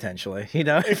game potentially, you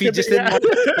know, if you just didn't want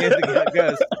to play the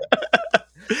ghost.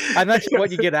 I'm not sure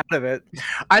what you get out of it.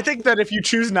 I think that if you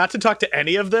choose not to talk to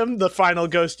any of them, the final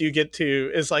ghost you get to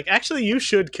is like, actually, you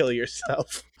should kill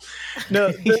yourself.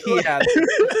 No, yeah.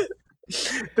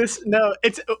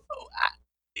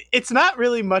 it's not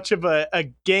really much of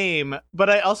a game, but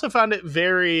I also found it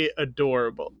very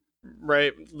adorable.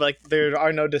 Right, like there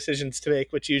are no decisions to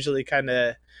make, which usually kind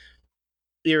of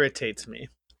irritates me.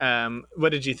 What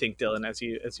did you think, Dylan, as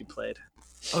you played?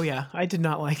 Oh yeah, I did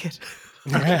not like it.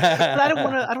 I don't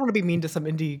want to be mean to some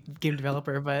indie game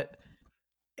developer, but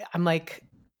I'm like,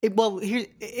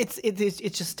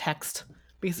 it's just text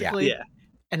basically. Yeah.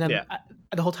 And then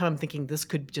the whole time I'm thinking this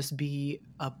could just be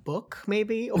a book,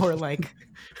 maybe, or like,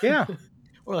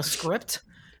 or a script.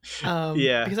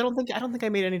 Because I don't think I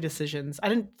made any decisions. I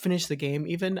didn't finish the game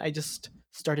even. I just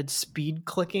started speed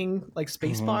clicking like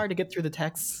spacebar to get through the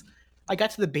texts. I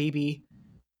got to the baby,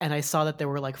 and I saw that there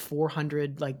were like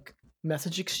 400 like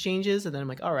message exchanges, and then I'm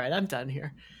like, all right, I'm done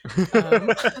here.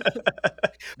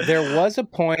 There was a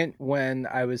point when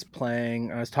I was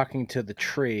talking to the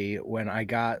tree when I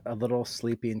got a little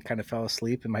sleepy and kind of fell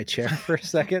asleep in my chair for a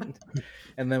second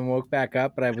and then woke back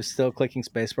up, but I was still clicking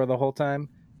spacebar the whole time.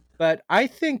 But I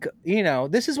think,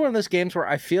 this is one of those games where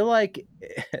I feel like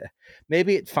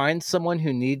maybe it finds someone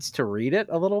who needs to read it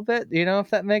a little bit,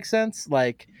 if that makes sense.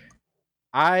 Like,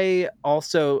 I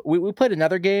also, we played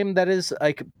another game that is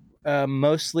like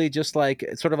mostly just like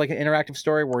sort of like an interactive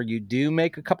story where you do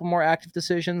make a couple more active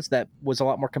decisions that was a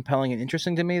lot more compelling and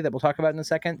interesting to me that we'll talk about in a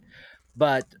second.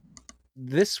 But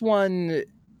this one,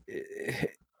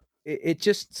 it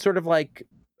just sort of like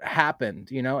happened,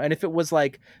 and if it was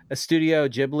like a Studio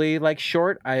Ghibli like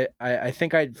short, I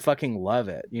think I'd fucking love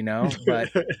it, but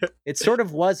it sort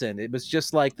of wasn't. It was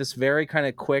just like this very kind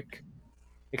of quick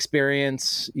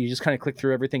experience. You just kind of click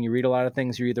through everything. You read a lot of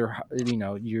things. You either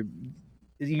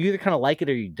kind of like it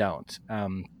or you don't.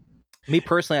 Me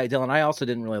personally, Dylan, I also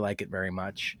didn't really like it very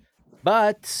much,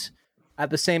 but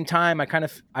at the same time,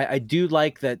 I do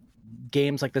like that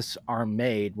games like this are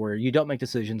made where you don't make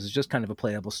decisions. It's just kind of a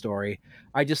playable story.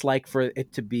 I just like for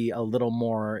it to be a little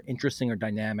more interesting or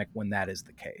dynamic when that is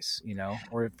the case,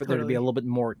 or for there to be a little bit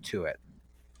more to it.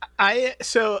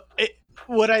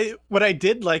 What I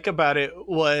did like about it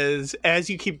was as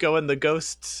you keep going, the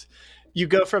ghosts, you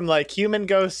go from like human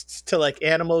ghosts to like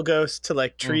animal ghosts to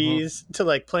like trees to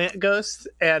like plant ghosts,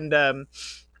 and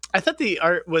I thought the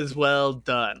art was well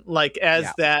done. Like as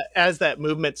that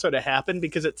movement sort of happened,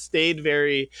 because it stayed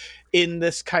very in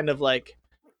this kind of like,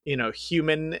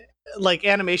 human like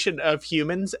animation of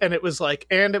humans, and it was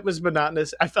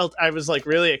monotonous. I was like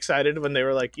really excited when they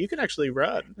were like, you can actually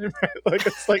run. Like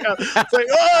it's like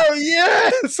oh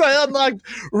yes, I unlocked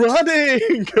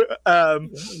running.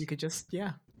 You could just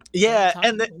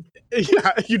and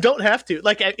you don't have to.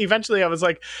 Like eventually I was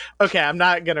like, okay, I'm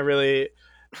not gonna really.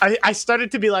 I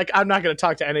started to be like, I'm not going to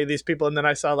talk to any of these people. And then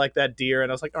I saw like that deer and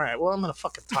I was like, all right, well, I'm going to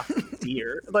fucking talk to the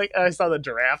deer. Like I saw the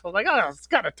giraffe. I'm like, oh, I've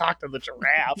got to talk to the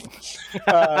giraffe.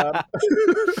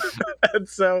 And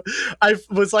so I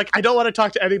was like, I don't want to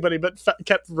talk to anybody, but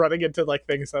kept running into like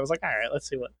things. So I was like, all right, let's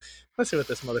see what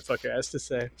this motherfucker has to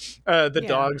say. The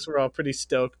dogs were all pretty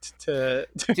stoked to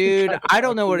dude, I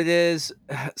don't know what it is.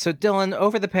 So Dylan,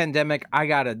 over the pandemic, I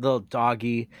got a little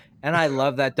doggy. And I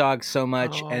love that dog so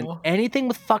much. And anything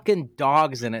with fucking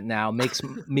dogs in it now makes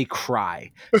me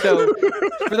cry. So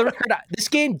for the record, this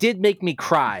game did make me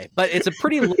cry, but it's a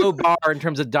pretty low bar in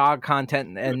terms of dog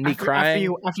content and me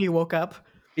crying. After you woke up?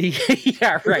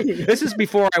 Yeah, right. This is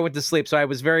before I went to sleep. So I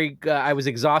was I was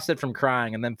exhausted from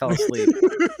crying and then fell asleep.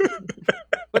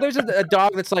 But there's a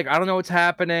dog that's like, I don't know what's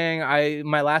happening.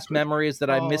 My last memory is that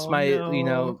I miss my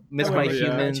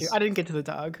humans. I didn't get to the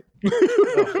dog.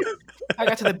 I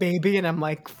got to the baby and I'm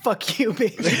like, fuck you,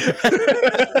 baby.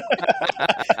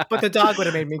 But the dog would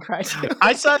have made me cry too.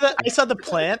 I saw the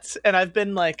plants and I've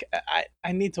been like,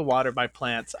 I need to water my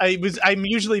plants. I'm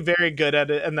usually very good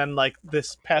at it, and then like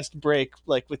this past break,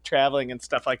 like with traveling and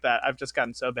stuff like that, I've just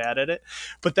gotten so bad at it.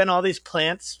 But then all these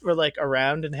plants were like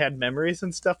around and had memories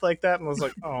and stuff like that, and I was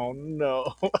like, oh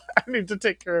no, I need to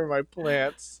take care of my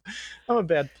plants. I'm a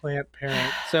bad plant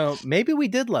parent. So maybe we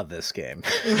did love this game.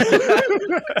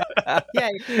 Yeah,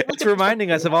 it's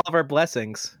reminding us of all of our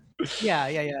blessings. Yeah.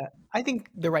 I think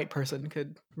the right person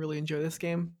could really enjoy this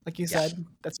game. Like you said,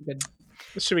 that's good.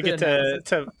 Should we get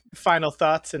to final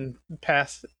thoughts and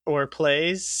pass or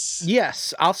plays?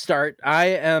 Yes, I'll start. I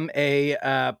am a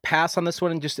pass on this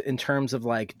one, just in terms of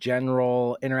like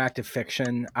general interactive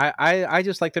fiction. I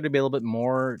just like there to be a little bit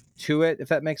more to it, if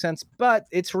that makes sense. But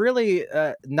it's really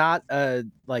not a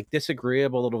like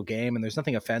disagreeable little game, and there's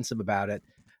nothing offensive about it.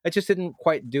 It just didn't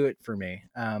quite do it for me.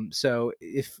 So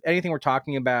if anything we're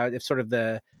talking about, if sort of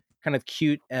the kind of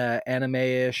cute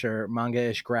anime-ish or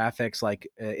manga-ish graphics like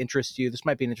interest you, this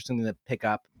might be an interesting thing to pick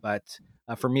up. But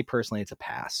for me personally, it's a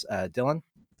pass. Dylan,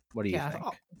 what do you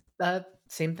think?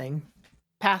 Same thing.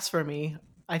 Pass for me.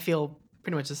 I feel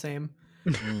pretty much the same.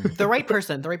 The right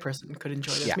person could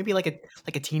enjoy this. Yeah. Maybe like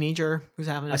a teenager who's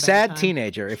having a bad sad time.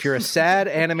 teenager. If you're a sad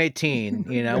anime teen,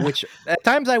 which at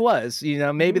times I was,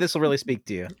 maybe this will really speak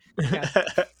to you. Yeah.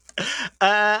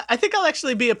 I think I'll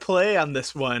actually be a play on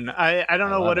this one. I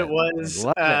don't know what it was.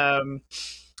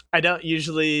 I don't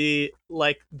usually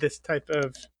like this type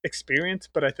of experience,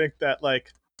 but I think that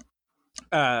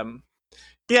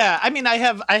yeah, I mean, I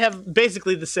have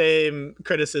basically the same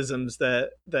criticisms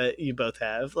that you both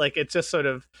have. Like, it's just sort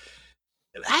of,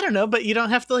 I don't know, but you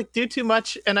don't have to do too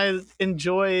much. And I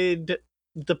enjoyed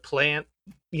the plant,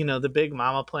 the big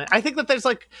mama plant. I think that there's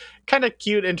kind of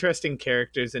cute, interesting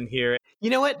characters in here. You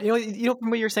know what? From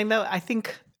what you're saying though, I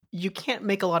think you can't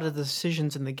make a lot of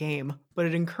decisions in the game, but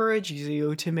it encourages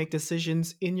you to make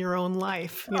decisions in your own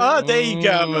life. Oh, there you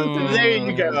go. There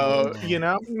you go.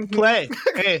 Play.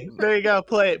 Hey, there you go.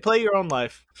 Play your own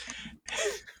life.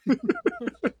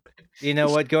 You know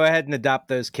what? Go ahead and adopt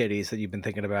those kitties that you've been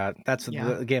thinking about. That's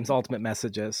what the game's ultimate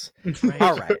message is. Right.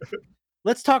 All right.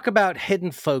 Let's talk about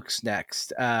Hidden Folks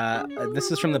next.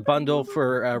 This is from the bundle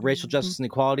for Racial Justice and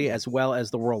Equality, as well as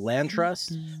the World Land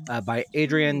Trust, by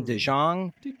Adrian De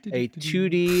Jong, a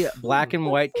 2D black and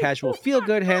white casual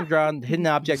feel-good hand-drawn hidden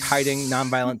object hiding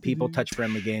nonviolent people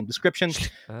touch-friendly game. Description: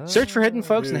 search for hidden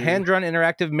folks in hand-drawn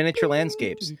interactive miniature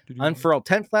landscapes. Unfurl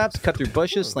tent flaps, cut through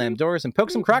bushes, slam doors, and poke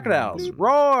some crocodiles.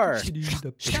 Roar!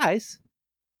 Guys,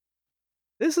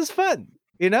 this is fun.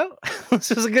 This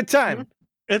is a good time.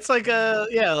 It's like a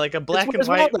black and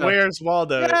white Waldo. Where's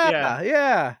Waldo.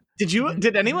 Yeah.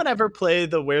 Did anyone ever play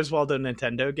the Where's Waldo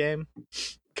Nintendo game?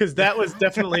 Because that was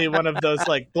definitely one of those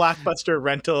blockbuster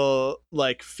rental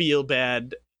feel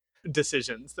bad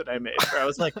decisions that I made, where I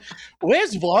was like,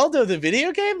 Where's Waldo the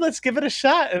video game? Let's give it a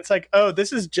shot. And it's like, oh,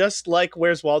 this is just like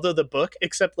Where's Waldo the book,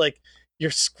 except you're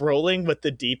scrolling with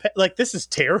the D-pad. this is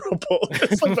terrible.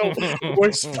 It's the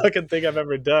worst fucking thing I've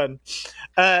ever done.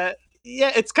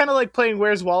 Yeah, it's kind of like playing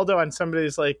Where's Waldo on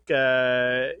somebody's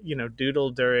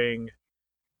doodle during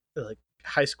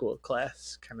high school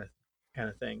class kind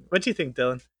of thing. What do you think,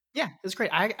 Dylan? Yeah, it's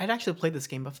great. I'd actually played this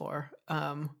game before.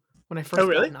 When I first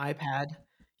got an iPad.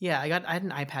 Yeah, I had an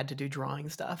iPad to do drawing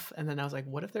stuff, and then I was like,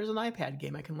 what if there's an iPad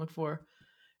game I can look for?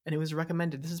 And it was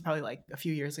recommended. This is probably a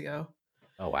few years ago.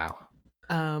 Oh wow.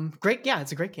 Great. Yeah,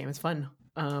 it's a great game. It's fun.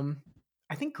 I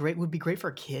think would be great for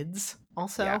kids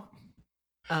also. Yeah.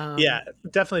 Yeah,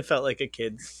 definitely felt like a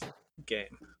kid's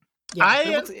game. Yeah,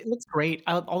 it looks great.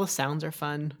 All the sounds are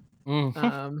fun.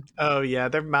 Mm-hmm. Oh yeah,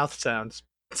 they're mouth sounds.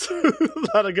 A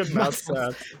lot of good mouth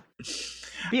sounds.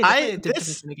 Yeah,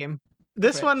 this game.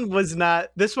 This one was not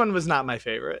my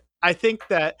favorite. I think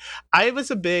that I was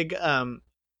a big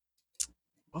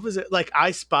what was it?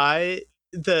 I Spy,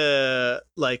 the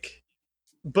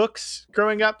books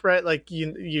growing up, right?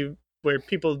 You where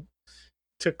people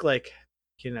took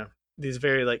these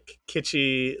very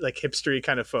kitschy hipstery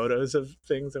kind of photos of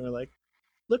things, and we're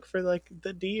look for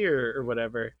the deer or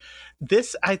whatever.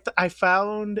 This I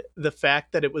found the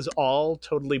fact that it was all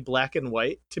totally black and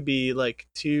white to be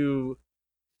too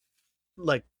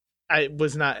I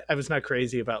was not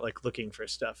crazy about looking for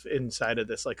stuff inside of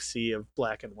this sea of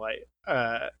black and white.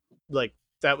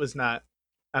 That was not,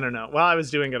 I don't know. While I was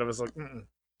doing it, I was like,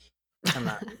 I'm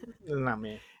not. This is not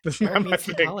me. This is not my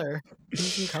some thing. color.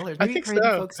 Some colors. I Maybe think Hidden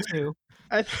so. Folks too.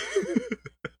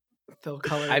 Fill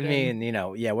color. I in. mean,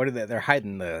 what are they? They're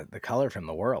hiding the color from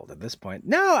the world at this point.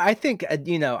 No, I think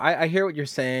I hear what you're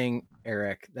saying,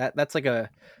 Eric. That's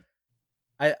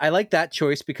I like that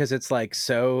choice because it's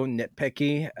so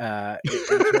nitpicky. In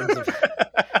terms of,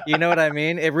 you know what I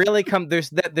mean? It really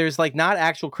there's not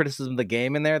actual criticism of the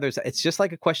game in there. It's just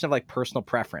a question of personal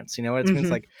preference. You know what it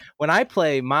means? When I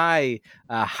play my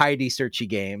Heidi searchy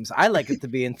games, I like it to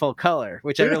be in full color,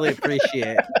 which I really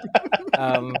appreciate.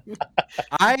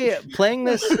 I playing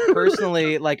this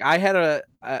personally, I had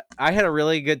a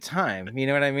really good time. You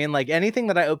know what I mean? Anything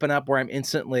that I open up where I'm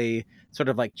instantly sort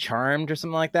of charmed or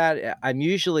something like that, I'm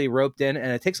usually roped in,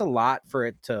 and it takes a lot for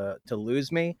it to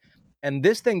lose me. And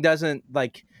this thing doesn't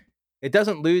it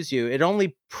doesn't lose you. It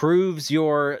only proves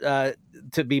your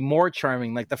to be more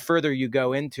charming. The further you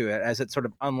go into it, as it sort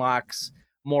of unlocks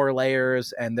more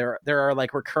layers, and there are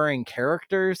recurring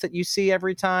characters that you see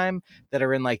every time that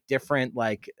are in different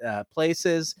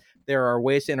places. There are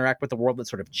ways to interact with the world that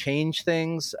sort of change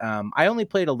things. I only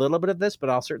played a little bit of this, but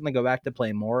I'll certainly go back to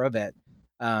play more of it.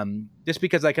 Just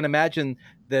because I can imagine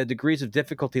the degrees of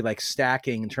difficulty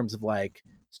stacking in terms of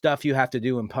stuff you have to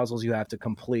do and puzzles you have to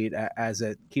complete as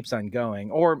it keeps on going,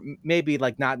 or maybe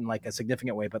not in a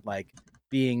significant way, but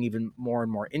being even more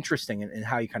and more interesting in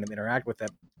how you kind of interact with it.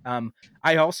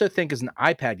 I also think as an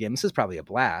iPad game, this is probably a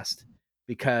blast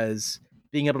because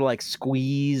being able to like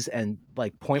squeeze and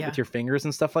like point with your fingers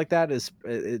and stuff like that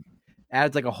it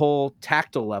adds like a whole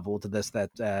tactile level to this that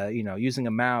using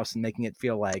a mouse and making it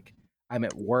feel like I'm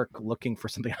at work looking for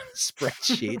something on a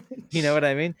spreadsheet. You know what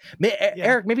I mean?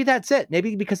 Eric, maybe that's it.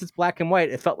 Maybe because it's black and white,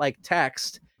 it felt like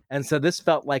text. And so this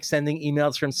felt like sending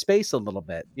emails from space a little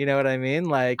bit. You know what I mean?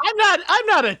 Like I'm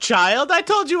not a child. I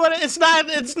told you what it's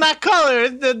not color. I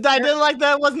didn't like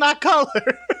that it was not color.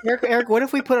 Eric, what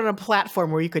if we put on a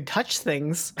platform where you could touch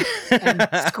things and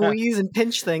squeeze and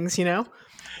pinch things,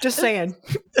 Just saying.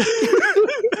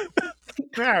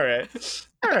 All right.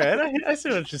 I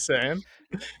see what you're saying.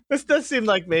 This does seem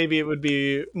like maybe it would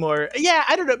be more. Yeah,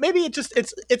 I don't know. Maybe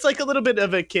it's like a little bit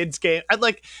of a kid's game. I'd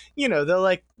like, the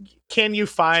like, can you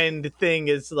find thing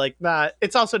is like not.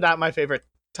 It's also not my favorite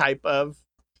type of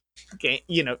game.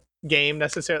 Game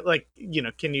necessarily. Like,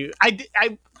 can you? I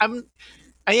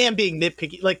am being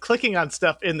nitpicky. Like clicking on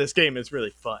stuff in this game is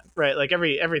really fun, right? Like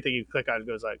everything you click on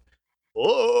goes like,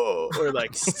 oh, or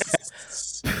like,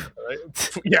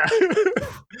 yeah.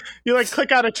 You like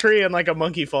click on a tree and like a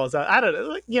monkey falls out. I don't know,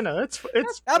 like, it's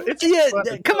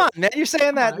come on, man. You're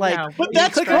saying that like, but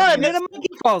that's fun. And a monkey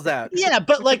falls out. Yeah,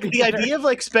 but like the idea of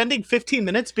like spending 15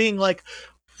 minutes being like,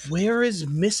 where is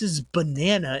Mrs.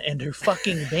 Banana and her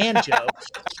fucking banjo?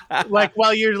 Like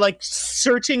while you're like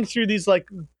searching through these like,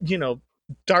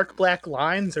 dark black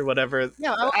lines or whatever.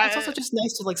 Yeah, it's also just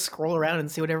nice to like scroll around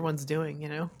and see what everyone's doing,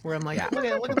 where I'm like, look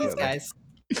at these guys.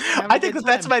 I think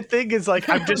that's my thing is like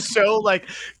I'm just so like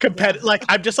competitive. Like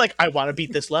I'm just like I want to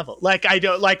beat this level. Like I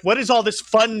don't like what is all this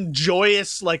fun,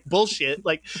 joyous like bullshit.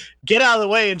 Like get out of the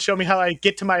way and show me how I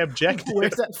get to my objective.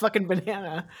 Where's that fucking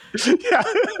banana? Yeah.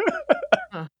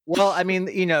 Well, I mean,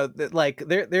 like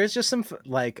there's just some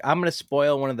like I'm gonna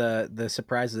spoil one of the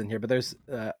surprises in here, but there's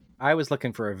I was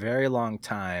looking for a very long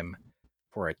time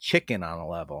for a chicken on a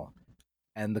level,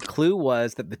 and the clue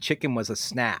was that the chicken was a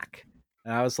snack.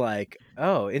 And I was like,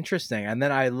 oh, interesting. And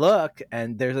then I look,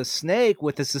 and there's a snake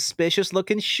with a suspicious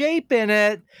looking shape in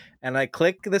it. And I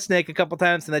click the snake a couple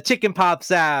times, and the chicken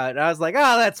pops out. And I was like,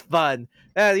 oh, that's fun.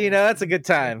 That's a good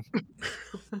time.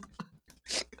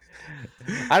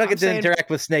 I don't get to interact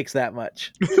with snakes that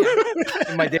much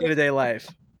in my day-to-day life.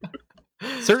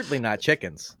 Certainly not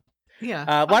chickens.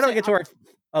 Yeah. Why don't we get to our...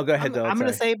 Oh, go ahead, Dylan. I'm going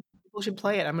to say people should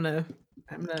play it.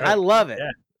 I love it.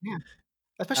 Yeah.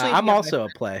 Especially I'm also a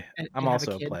play. I'm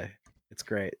also a play. It's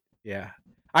great. Yeah.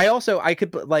 I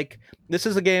could like, this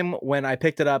is a game when I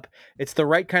picked it up, it's the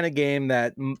right kind of game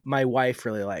that my wife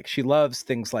really likes. She loves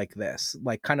things like this,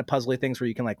 like kind of puzzly things where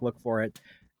you can like look for it.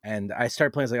 And I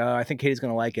started playing, I was like, oh, I think Katie's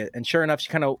going to like it. And sure enough, she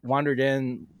kind of wandered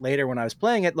in later when I was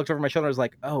playing it, looked over my shoulder, and was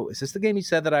like, oh, is this the game you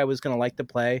said that I was going to like to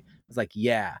play? I was like,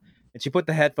 yeah. And she put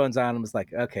the headphones on and was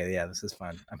like, okay, yeah, this is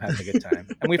fun. I'm having a good time.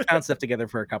 And we found stuff together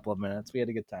for a couple of minutes. We had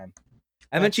a good time.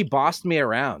 And then she bossed me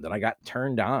around, and I got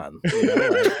turned on.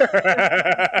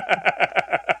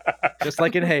 Just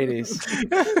like in Hades.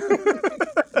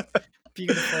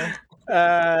 Beautiful.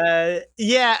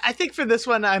 Yeah, I think for this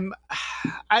one,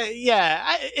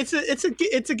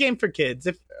 it's a game for kids,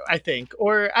 I think,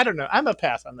 or I don't know. I'm a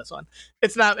pass on this one.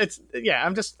 I'm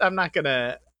not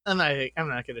gonna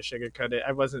sugarcoat it.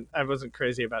 I wasn't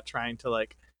crazy about trying to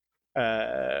like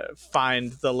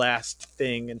find the last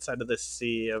thing inside of this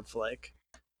sea of like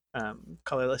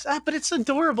colorless, but it's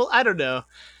adorable. I don't know.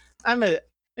 I'm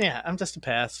just a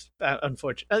pass.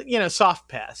 Unfortunately, soft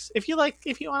pass. If you want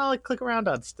to like click around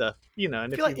on stuff,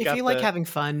 and if you like having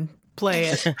fun, play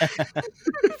it.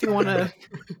 If you want to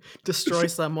destroy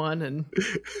someone and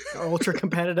are ultra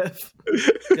competitive,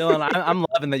 Dylan, I'm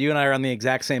loving that you and I are on the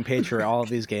exact same page for all of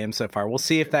these games so far. We'll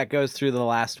see if that goes through the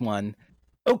last one.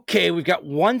 Okay, we've got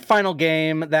one final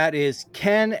game. That is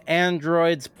Can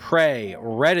Androids Pray,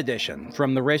 Red Edition,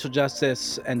 from the Racial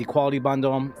Justice and Equality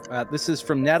Bundle. This is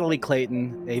from Natalie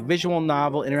Clayton, a visual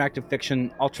novel, interactive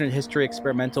fiction, alternate history,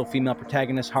 experimental, female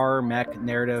protagonist, horror, mech,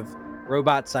 narrative,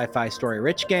 robot, sci-fi,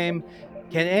 story-rich game.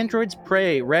 Can Androids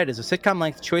Pray, Red is a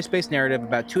sitcom-length, choice-based narrative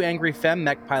about two angry femme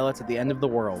mech pilots at the end of the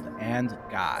world and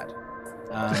God.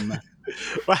 I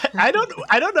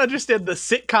don't understand the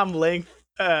sitcom length.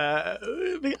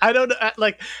 I don't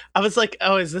like. I was like,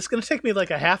 oh, is this going to take me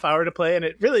like a half hour to play? And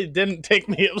it really didn't take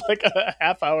me like a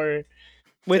half hour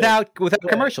without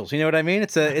commercials. You know what I mean?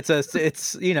 It's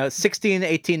 16,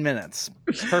 18 minutes,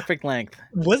 perfect length.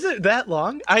 Was it that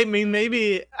long? I mean,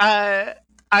 maybe.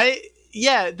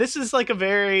 This is like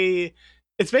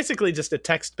it's basically just a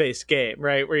text-based game,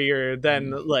 right? Where you're then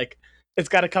like, it's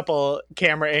got a couple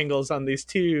camera angles on these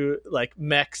two like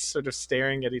mechs sort of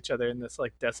staring at each other in this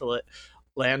like desolate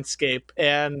landscape.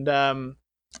 And I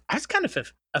was kind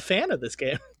of a fan of this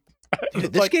game.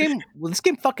 Dude, this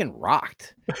game fucking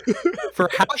rocked. For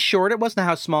how short it was and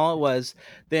how small it was,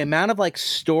 the amount of like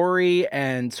story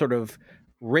and sort of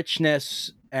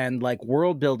richness and like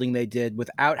world building they did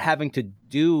without having to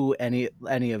do any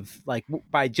of like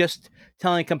by just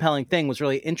telling a compelling thing was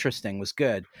really interesting, was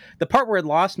good. The part where it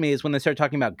lost me is when they started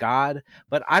talking about God,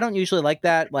 but I don't usually like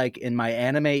that like in my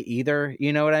anime either,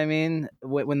 you know what I mean?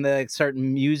 When they start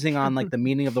musing on like the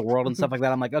meaning of the world and stuff like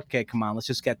that, I'm like, okay, come on, let's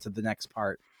just get to the next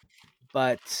part.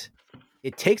 But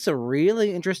it takes a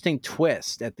really interesting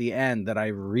twist at the end that I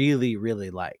really, really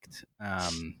liked.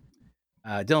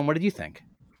 Dylan, what did you think?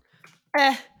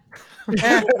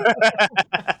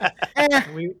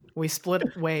 We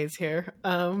split ways here.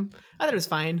 I thought it was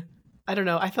fine. I don't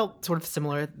know. I felt sort of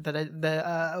similar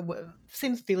that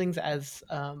same feelings as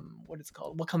what it's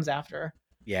called. What Comes After.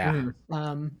 Yeah.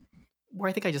 Where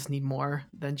I think I just need more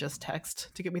than just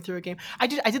text to get me through a game. I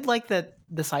did like that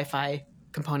the sci-fi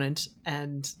component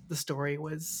and the story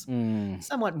was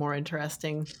somewhat more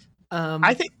interesting.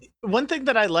 I think one thing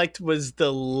that I liked was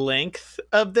the length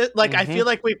of it. Like, I feel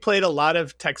like we played a lot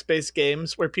of text-based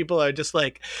games where people are just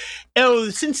like, oh,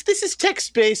 since this is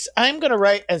text-based, I'm going to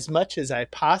write as much as I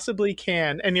possibly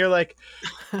can. And you're like,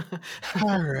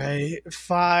 all right,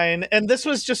 fine. And this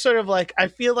was just sort of like, I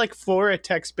feel like for a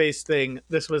text-based thing,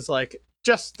 this was like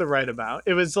just the right amount.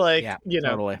 It was like,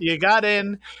 totally. You got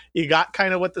in, you got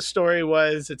kind of what the story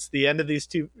was. It's the end of these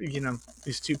two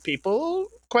people,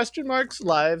 question marks,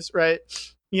 lives, right?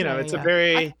 It's a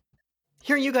very...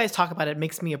 Hearing you guys talk about it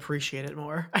makes me appreciate it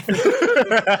more.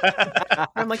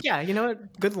 I'm like, yeah, you know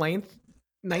what? Good length,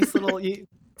 nice little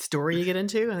story you get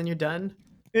into, and then you're done.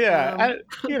 Yeah,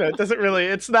 it doesn't really.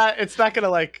 It's not gonna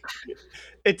like.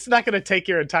 It's not gonna take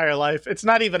your entire life. It's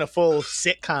not even a full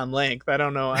sitcom length. I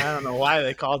don't know why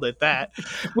they called it that.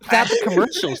 Without the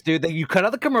commercials, dude. You cut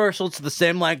out the commercials to the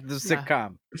same length as the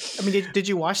sitcom. I mean, did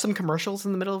you watch some commercials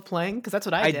in the middle of playing? Because that's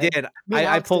what I did. I did.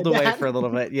 I pulled away for a little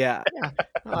bit. Yeah.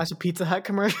 I'll watch a Pizza Hut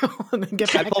commercial and then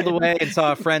get back. I pulled away and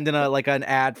saw a friend in an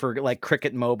ad for like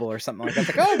Cricket Mobile or something like that.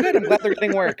 It's like, oh, good. I'm glad they're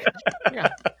getting work. Yeah.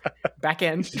 Back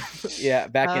in. Yeah,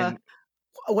 back in.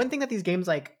 One thing that these games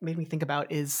like made me think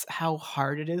about is how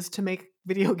hard it is to make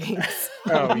video games.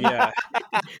 Oh yeah.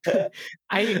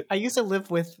 I used to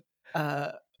live with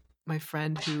my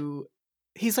friend who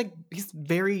he's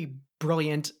very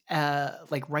brilliant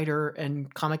like writer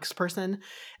and comics person,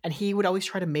 and he would always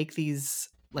try to make these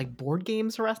like board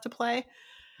games for us to play.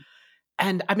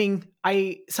 And I mean,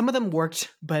 some of them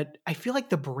worked, but I feel like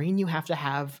the brain you have to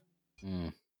have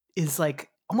is like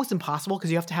almost impossible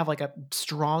because you have to have like a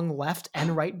strong left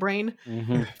and right brain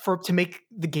to make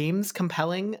the games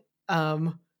compelling.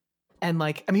 And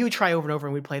like, I mean, he would try over and over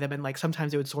and we'd play them, and like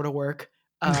sometimes it would sort of work.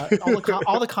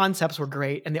 All the concepts were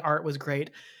great and the art was great,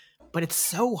 but it's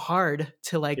so hard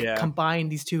to like combine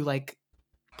these two like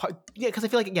because I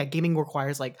feel like gaming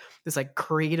requires like this like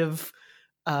creative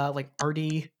like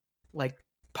arty like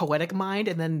poetic mind,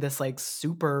 and then this like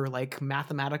super like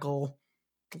mathematical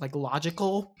like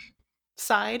logical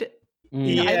side.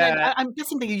 I'm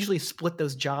guessing they usually split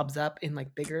those jobs up in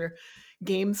like bigger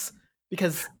games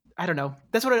because I don't know.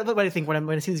 That's what I think when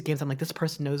I see these games. I'm like, this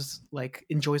person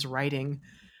enjoys writing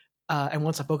and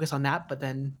wants to focus on that, but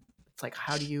then it's like,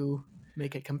 how do you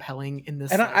make it compelling in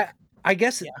this? And I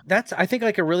guess that's, I think,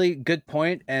 like a really good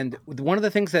point. And one of the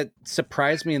things that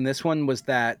surprised me in this one was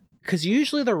that, because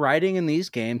usually the writing in these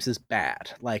games is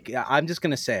bad. Like, I'm just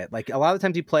going to say it. Like, a lot of the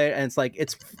times you play it and it's like,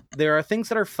 there are things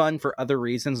that are fun for other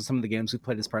reasons. And some of the games we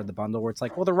played as part of the bundle where it's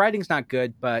like, well, the writing's not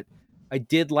good, but I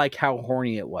did like how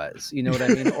horny it was. You know what I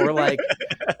mean? Or like,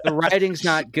 the writing's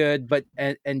not good, but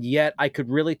and yet I could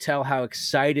really tell how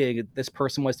excited this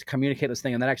person was to communicate this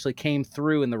thing, and that actually came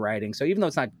through in the writing. So even though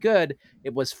it's not good,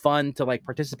 it was fun to like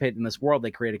participate in this world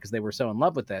they created because they were so in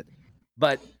love with it.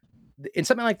 But in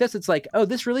something like this, it's like, oh,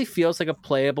 this really feels like a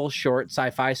playable short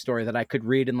sci-fi story that I could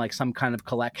read in like some kind of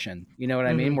collection. You know what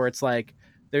I mean? Where it's like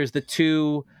there's the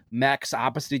two mechs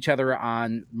opposite each other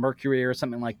on Mercury or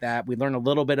something like that. We learn a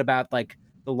little bit about like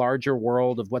the larger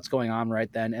world of what's going on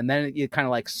right then, and then it kind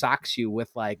of like socks you with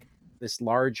like this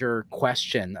larger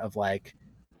question of like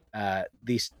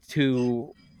these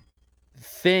two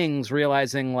things,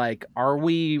 realizing like, are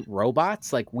we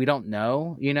robots? Like, we don't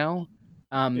know, you know?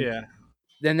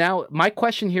 Then now my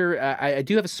question here, I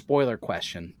do have a spoiler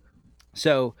question.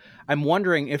 So I'm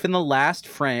wondering if in the last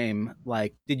frame,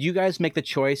 like, did you guys make the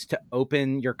choice to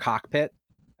open your cockpit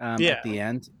at the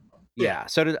end? Yeah.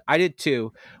 So I did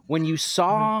too. When you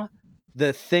saw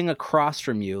the thing across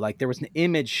from you, like there was an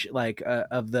image like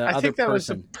of the other person. I think that was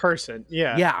a person.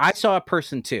 Yeah. Yeah, I saw a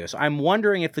person too. So I'm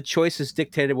wondering if the choices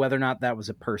dictated whether or not that was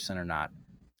a person or not.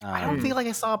 I don't feel like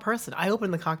I saw a person. I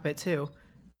opened the cockpit too.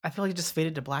 I feel like it just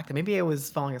faded to black. Maybe I was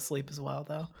falling asleep as well,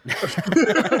 though.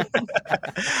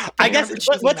 I guess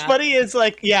what's funny is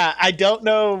like, yeah, I don't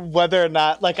know whether or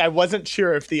not, like, I wasn't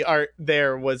sure if the art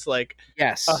there was like,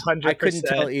 yes, 100%. I couldn't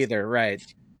tell either. Right.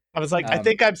 I was like, I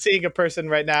think I'm seeing a person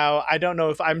right now. I don't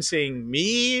know if I'm seeing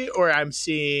me or I'm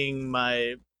seeing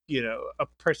my, a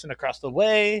person across the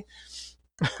way.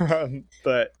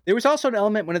 But there was also an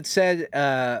element when it said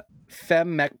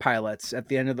femme mech pilots at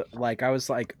the end of the, like, I was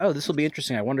like, oh, this will be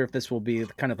interesting. I wonder if this will be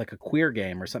kind of like a queer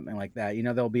game or something like that.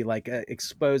 They'll be like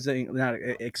exploring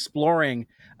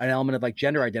an element of like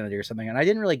gender identity or something. And I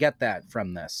didn't really get that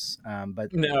from this.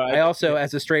 But no, I also,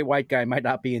 as a straight white guy, might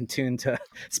not be in tune to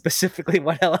specifically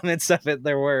what elements of it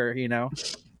there were,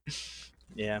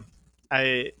 Yeah.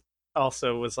 I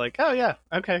also was like, oh yeah,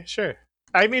 okay, sure.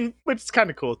 I mean, which is kind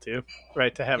of cool too,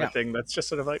 right? To have a thing that's just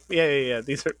sort of like, yeah.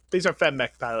 These are femme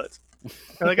mech pilots.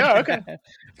 They're like, oh, okay,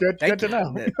 good to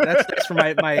know. That's for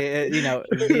my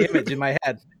the image in my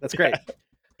head. That's great.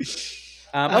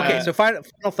 Okay, so final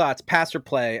thoughts, pass or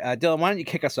play. Dylan, why don't you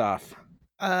kick us off?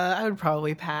 I would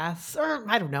probably pass, or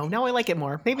I don't know. Now I like it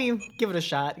more. Maybe give it a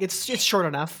shot. It's short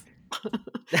enough.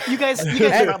 You guys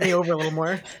brought me over a little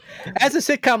more. As a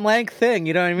sitcom length thing,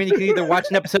 you know what I mean? You can either watch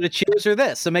an episode of Cheers or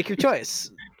this, so make your choice.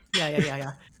 Yeah.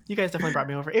 You guys definitely brought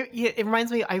me over. It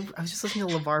reminds me, I was just listening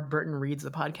to LeVar Burton Reads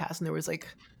the podcast, and there was like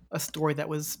a story that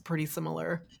was pretty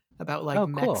similar about like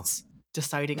mechs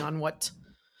deciding on what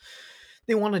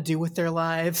they want to do with their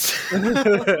lives.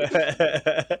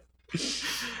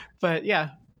 But yeah.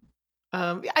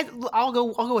 I'll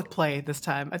go with play this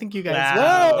time. I think you guys.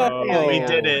 Wow. Yeah, we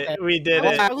did it. We did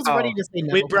it. I was ready to say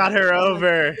no. We brought her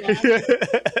over. You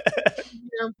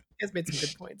guys made some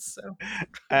good points. So,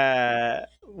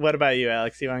 what about you,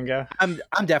 Alex? You want to go? I'm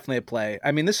definitely a play.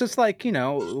 I mean, this is like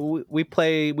we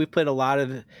played a lot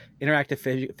of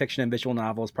interactive fiction and visual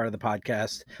novel as part of the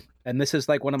podcast, and this is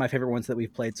like one of my favorite ones that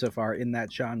we've played so far in that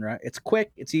genre. It's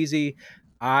quick, it's easy.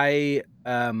 I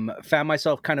found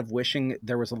myself kind of wishing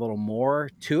there was a little more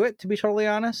to it, to be totally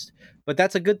honest. But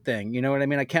that's a good thing. You know what I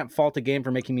mean? I can't fault a game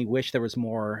for making me wish there was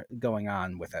more going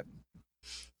on with it.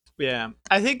 Yeah.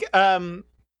 I think I'm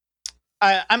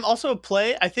also a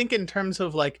play. I think in terms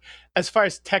of like, as far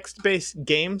as text-based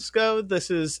games go, this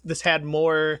had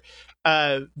more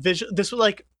visual. This was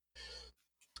like,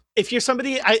 if you're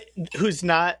somebody who's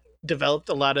not developed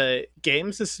a lot of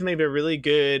games, this is maybe a really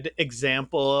good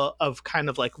example of kind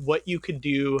of like what you could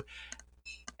do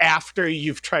after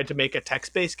you've tried to make a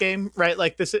text-based game, right?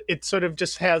 Like this, it sort of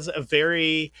just has a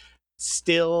very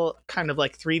still kind of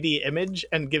like 3D image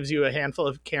and gives you a handful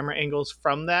of camera angles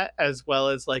from that, as well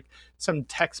as like some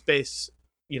text-based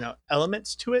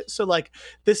elements to it. So like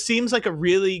this seems like a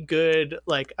really good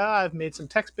like I've made some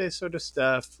text-based sort of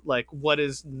stuff, like what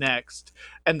is next?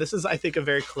 And this is, I think, a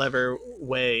very clever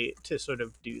way to sort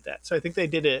of do that. So I think they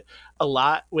did it a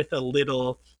lot with a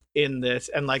little in this,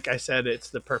 and like I said, it's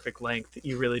the perfect length.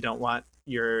 You really don't want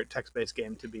your text-based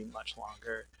game to be much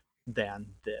longer than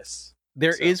this.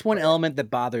 There is one element that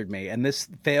bothered me, and this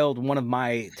failed one of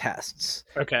my tests.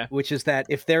 Okay. Which is that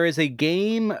if there is a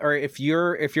game, or if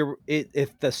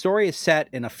the story is set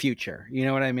in a future, you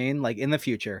know what I mean? Like in the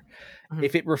future,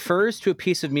 if it refers to a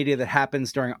piece of media that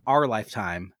happens during our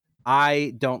lifetime,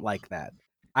 I don't like that.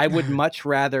 I would much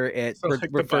rather it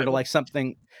refer to like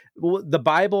something, the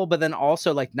Bible, but then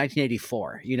also like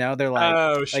 1984. They're like,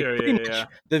 oh sure, like yeah.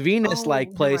 The Venus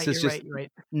place is just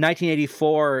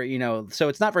 1984. So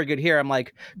it's not very good here. I'm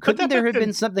like, couldn't there have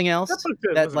been something else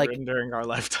that like during our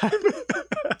lifetime?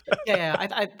 yeah,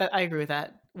 I agree with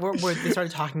that. Where they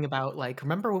started talking about like,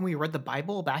 remember when we read the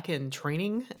Bible back in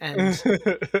training, and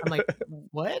I'm like,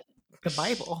 what? The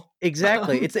Bible.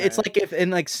 Exactly. It's like if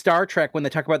in like Star Trek when they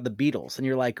talk about the Beatles and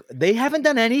you're like, they haven't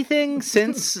done anything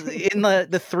since in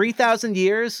the 3,000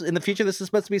 years in the future this is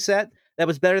supposed to be set that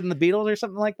was better than the Beatles or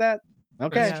something like that.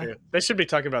 Okay. That's true. They should be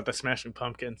talking about the Smashing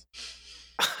Pumpkins.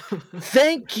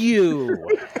 Thank you.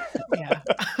 Yeah.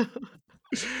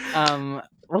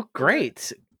 Well,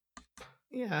 great.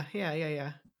 Yeah.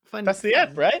 Fun. That's the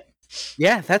end, right?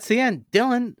 Yeah, that's the end.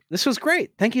 Dylan, this was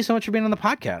great. Thank you so much for being on the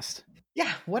podcast.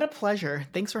 Yeah, what a pleasure.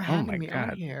 Thanks for having me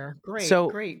on here. Great,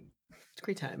 great. It's a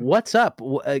great time. What's up?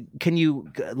 Can you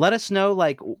let us know,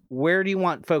 like, where do you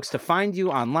want folks to find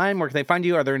you online? Where can they find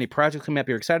you? Are there any projects coming up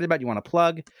you're excited about you want to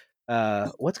plug?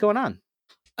 What's going on?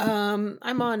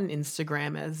 I'm on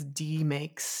Instagram as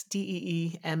Deemakes,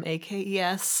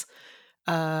 Deemakes.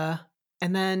 And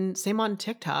then same on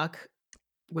TikTok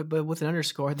with an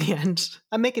underscore at the end.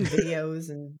 I'm making videos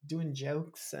and doing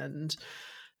jokes and...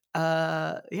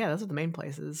 yeah, those are the main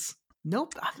places.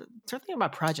 Nope. Start thinking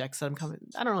about projects that I'm coming.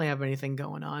 I don't really have anything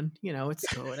going on. You know, it's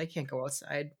COVID. I can't go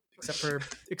outside except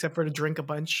for to drink a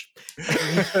bunch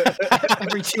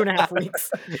every 2.5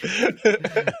 weeks.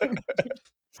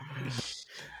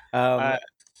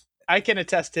 I can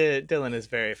attest to Dylan is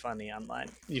very funny online.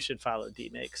 You should follow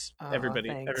DMakes.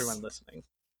 Everyone listening.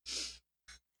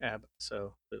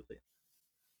 Absolutely.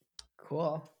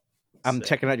 Cool. I'm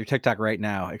checking out your TikTok right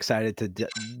now. Excited to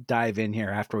dive in here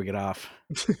after we get off.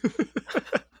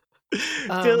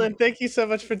 Dylan, thank you so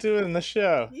much for doing the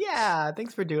show. Yeah,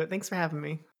 thanks for doing it. Thanks for having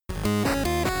me.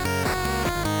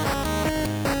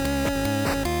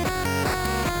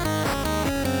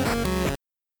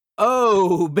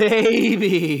 Oh,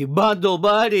 baby, bundle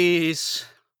buddies.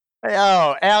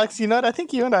 Oh, Alex, you know what? I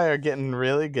think you and I are getting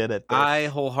really good at this. I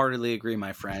wholeheartedly agree,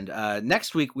 my friend.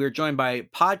 Next week, we're joined by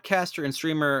podcaster and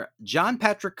streamer John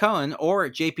Patrick Cohen, or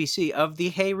JPC, of the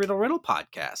Hey Riddle Riddle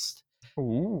podcast.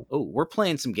 Ooh. Oh, we're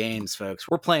playing some games, folks.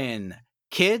 We're playing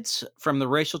Kids from the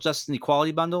Racial Justice and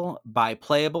Equality Bundle by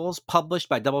Playables, published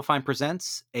by Double Fine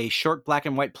Presents, a short black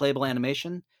and white playable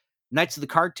animation. Knights of the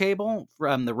Card Table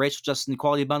from the Racial Justice and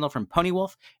Equality Bundle from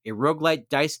Ponywolf, a roguelite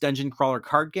dice dungeon crawler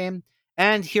card game.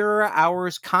 And Here Are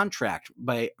Ours Contract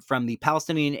from the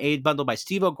Palestinian Aid Bundle by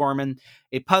Steve O'Gorman,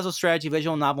 a puzzle strategy,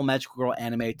 visual novel, magical girl,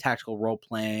 anime, tactical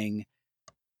role-playing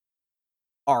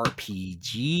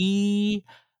RPG.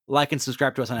 Like and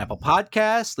subscribe to us on Apple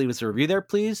Podcasts. Leave us a review there,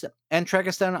 please. And track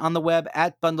us down on the web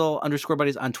at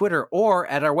bundle_buddies on Twitter, or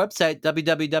at our website,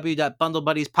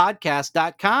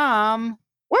 www.bundlebuddiespodcast.com.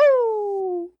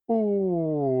 Woo!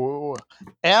 Ooh.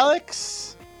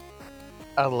 Alex,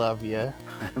 I love you.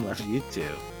 I love you too.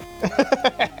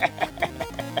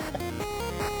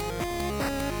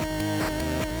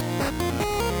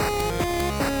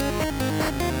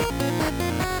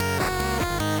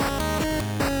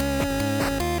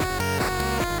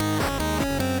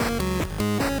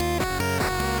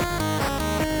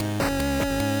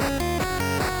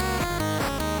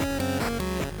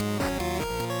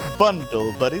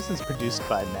 Bundle Buddies is produced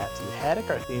by Matthew Haddock.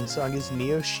 Our theme song is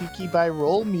Neo Shiki by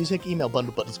Roll Music. Email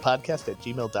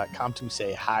bundlebuddiespodcast@gmail.com to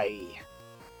say hi.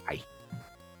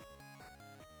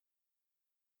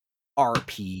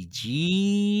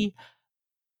 RPG